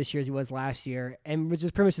bad this year as he was last year, and which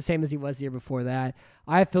is pretty much the same as he was the year before that.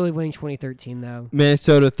 I have Philly winning 2013 though.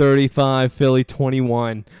 Minnesota 35, Philly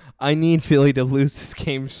 21. I need Philly to lose this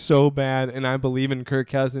game so bad, and I believe in Kirk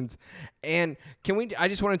Cousins. And I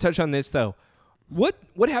just want to touch on this though. What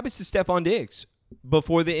happens to Stephon Diggs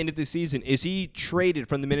before the end of the season? Is he traded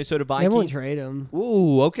from the Minnesota Vikings? They won't trade him.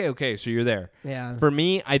 Ooh, okay. So you're there. Yeah. For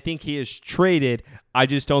me, I think he is traded. I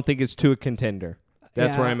just don't think it's to a contender.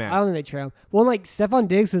 That's where I'm at. I don't think they trade him. Well, like Stephon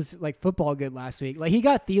Diggs was like football good last week. Like he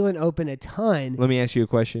got Thielen open a ton. Let me ask you a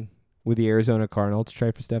question. Would the Arizona Cardinals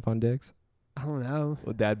trade for Stephon Diggs? I don't know.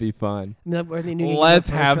 Would that be fun? Let's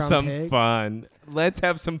have some fun. Let's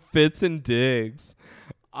have some Fitz and Diggs.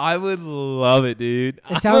 I would love it, dude.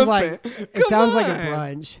 It sounds like a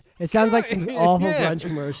brunch. It sounds like some awful brunch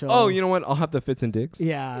commercial. Oh, you know what? I'll have the Fitz and Diggs.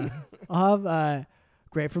 Yeah. I'll have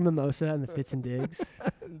grapefruit mimosa and the Fitz and Diggs.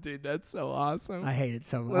 Dude, that's so awesome. I hate it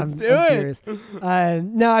so much. Let's do it.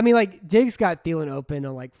 No, I mean like Diggs got Thielen open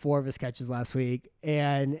on like 4 of his catches last week,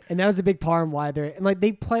 and that was a big part of why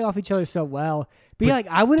they play off each other so well. But yeah, like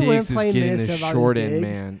I wouldn't want to play in Minnesota without short Diggs.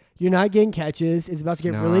 end, man. You're not getting catches. It's about to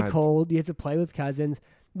get really cold. You have to play with Cousins.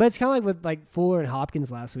 But it's kind of like with like Fuller and Hopkins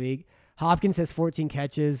last week. Hopkins has 14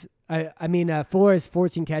 catches. Fuller has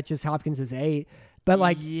 14 catches. Hopkins has 8. But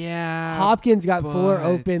like, Hopkins got Fuller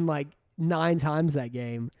open like 9 times that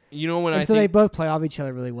game. You know what? So they both play off each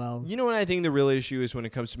other really well. You know what I think the real issue is when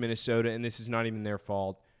it comes to Minnesota, and this is not even their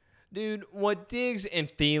fault, dude. What Diggs and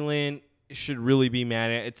Thielen should really be mad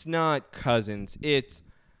at, it's not Cousins. It's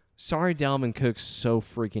sorry, Dalvin Cook's so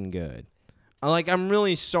freaking good. I'm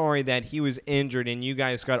really sorry that he was injured and you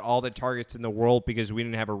guys got all the targets in the world because we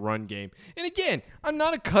didn't have a run game. And again, I'm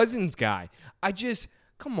not a Cousins guy.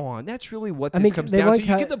 Come on, that's really what this comes down to. You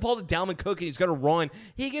get the ball to Dalvin Cook and he's going to run.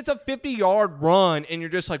 He gets a 50-yard run and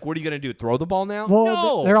you're just like, what are you going to do? Throw the ball now? Well,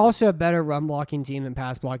 no. They're also a better run blocking team than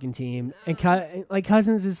pass blocking team. And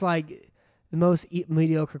Cousins is like the most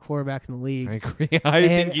mediocre quarterback in the league. I agree. I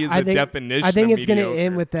think he's the definition I think of it's going to mediocre.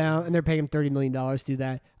 end with them, and they're paying him $30 million to do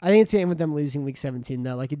that. I think it's going to end with them losing Week 17,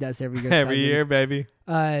 though, like it does every year. Every year, baby.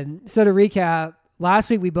 So to recap, last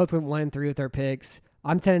week we both went 1-3 with our picks.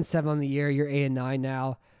 I'm 10-7 on the year. You're 8-9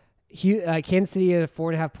 now. Kansas City are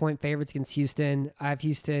 4.5-point favorites against Houston. I have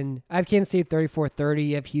Kansas City 34-30.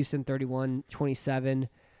 You have Houston 31-27.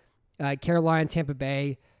 Carolina, Tampa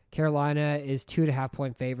Bay. Carolina is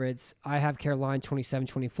 2.5-point favorites. I have Carolina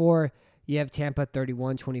 27-24. You have Tampa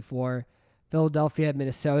 31-24. Philadelphia,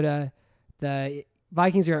 Minnesota. The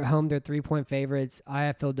Vikings are at home. They're 3-point favorites. I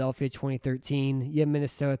have Philadelphia 2013. You have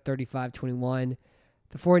Minnesota 35-21.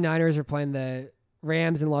 The 49ers are playing the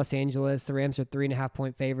Rams in Los Angeles. The Rams are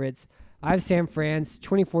 3.5-point favorites. I have San Fran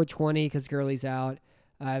 24-20 because Gurley's out.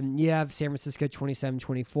 You have San Francisco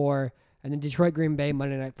 27-24. And then Detroit, Green Bay,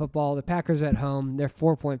 Monday Night Football. The Packers are at home. They're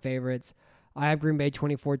 4-point favorites. I have Green Bay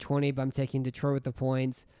 24-20, but I'm taking Detroit with the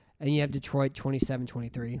points. And you have Detroit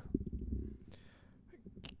 27-23.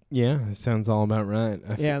 Yeah, it sounds all about right.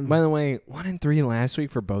 Yeah. By the way, 1-3 last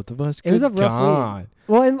week for both of us. It was a Good rough God. week.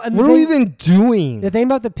 Well, and What are we even doing? The thing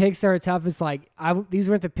about the picks that are tough is like these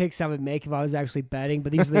weren't the picks I would make if I was actually betting,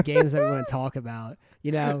 but these are the games that we want to talk about.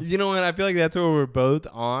 You know, You know what? I feel like that's what we're both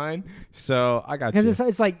on. So I got you. because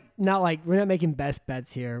it's like not like we're not making best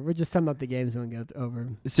bets here. We're just talking about the games we want to go over.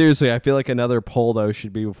 Seriously, I feel like another poll though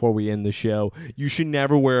should be before we end the show. You should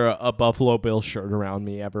never wear a Buffalo Bills shirt around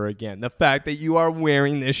me ever again. The fact that you are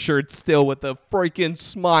wearing this shirt still with a freaking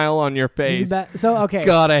smile on your face. So okay,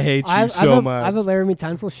 God, I hate you so much. I have a Laramie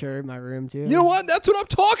Tunsil shirt in my room too. You know what? That's what I'm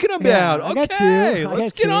talking about. I got Okay, two. I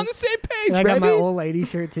let's got get two. on the same page, And I baby. got my old lady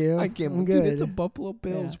shirt too. I can't I'm believe good. it's a Buffalo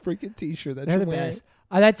Bills freaking t-shirt. That They're you're the wearing. best.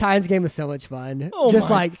 That Titans game was so much fun. Oh just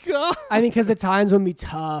my like God. I mean, because the Titans would be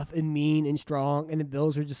tough and mean and strong, and the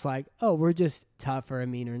Bills were just like, oh, we're just tougher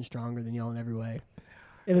and meaner and stronger than y'all in every way.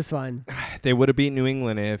 It was fun. They would have beat New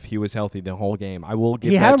England if he was healthy the whole game. I will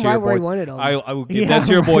give He that had him to your right where he boy. wanted him. I will He give had that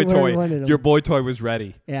to your him boy right where he toy. wanted him. Your boy toy was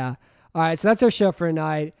ready. Yeah. All right, so that's our show for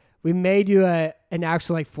tonight. We may do an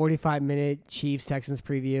actual 45-minute Chiefs Texans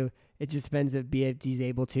preview. It just depends if BFD's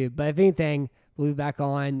able to. But if anything, we'll be back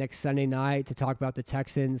on next Sunday night to talk about the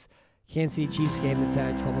Texans Kansas City Chiefs game that's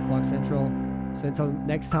at 12 o'clock Central. So until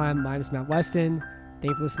next time, my name is Matt Weston.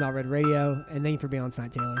 Thank you for listening to Red Radio, and thank you for being on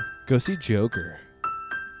tonight, Taylor. Go see Joker.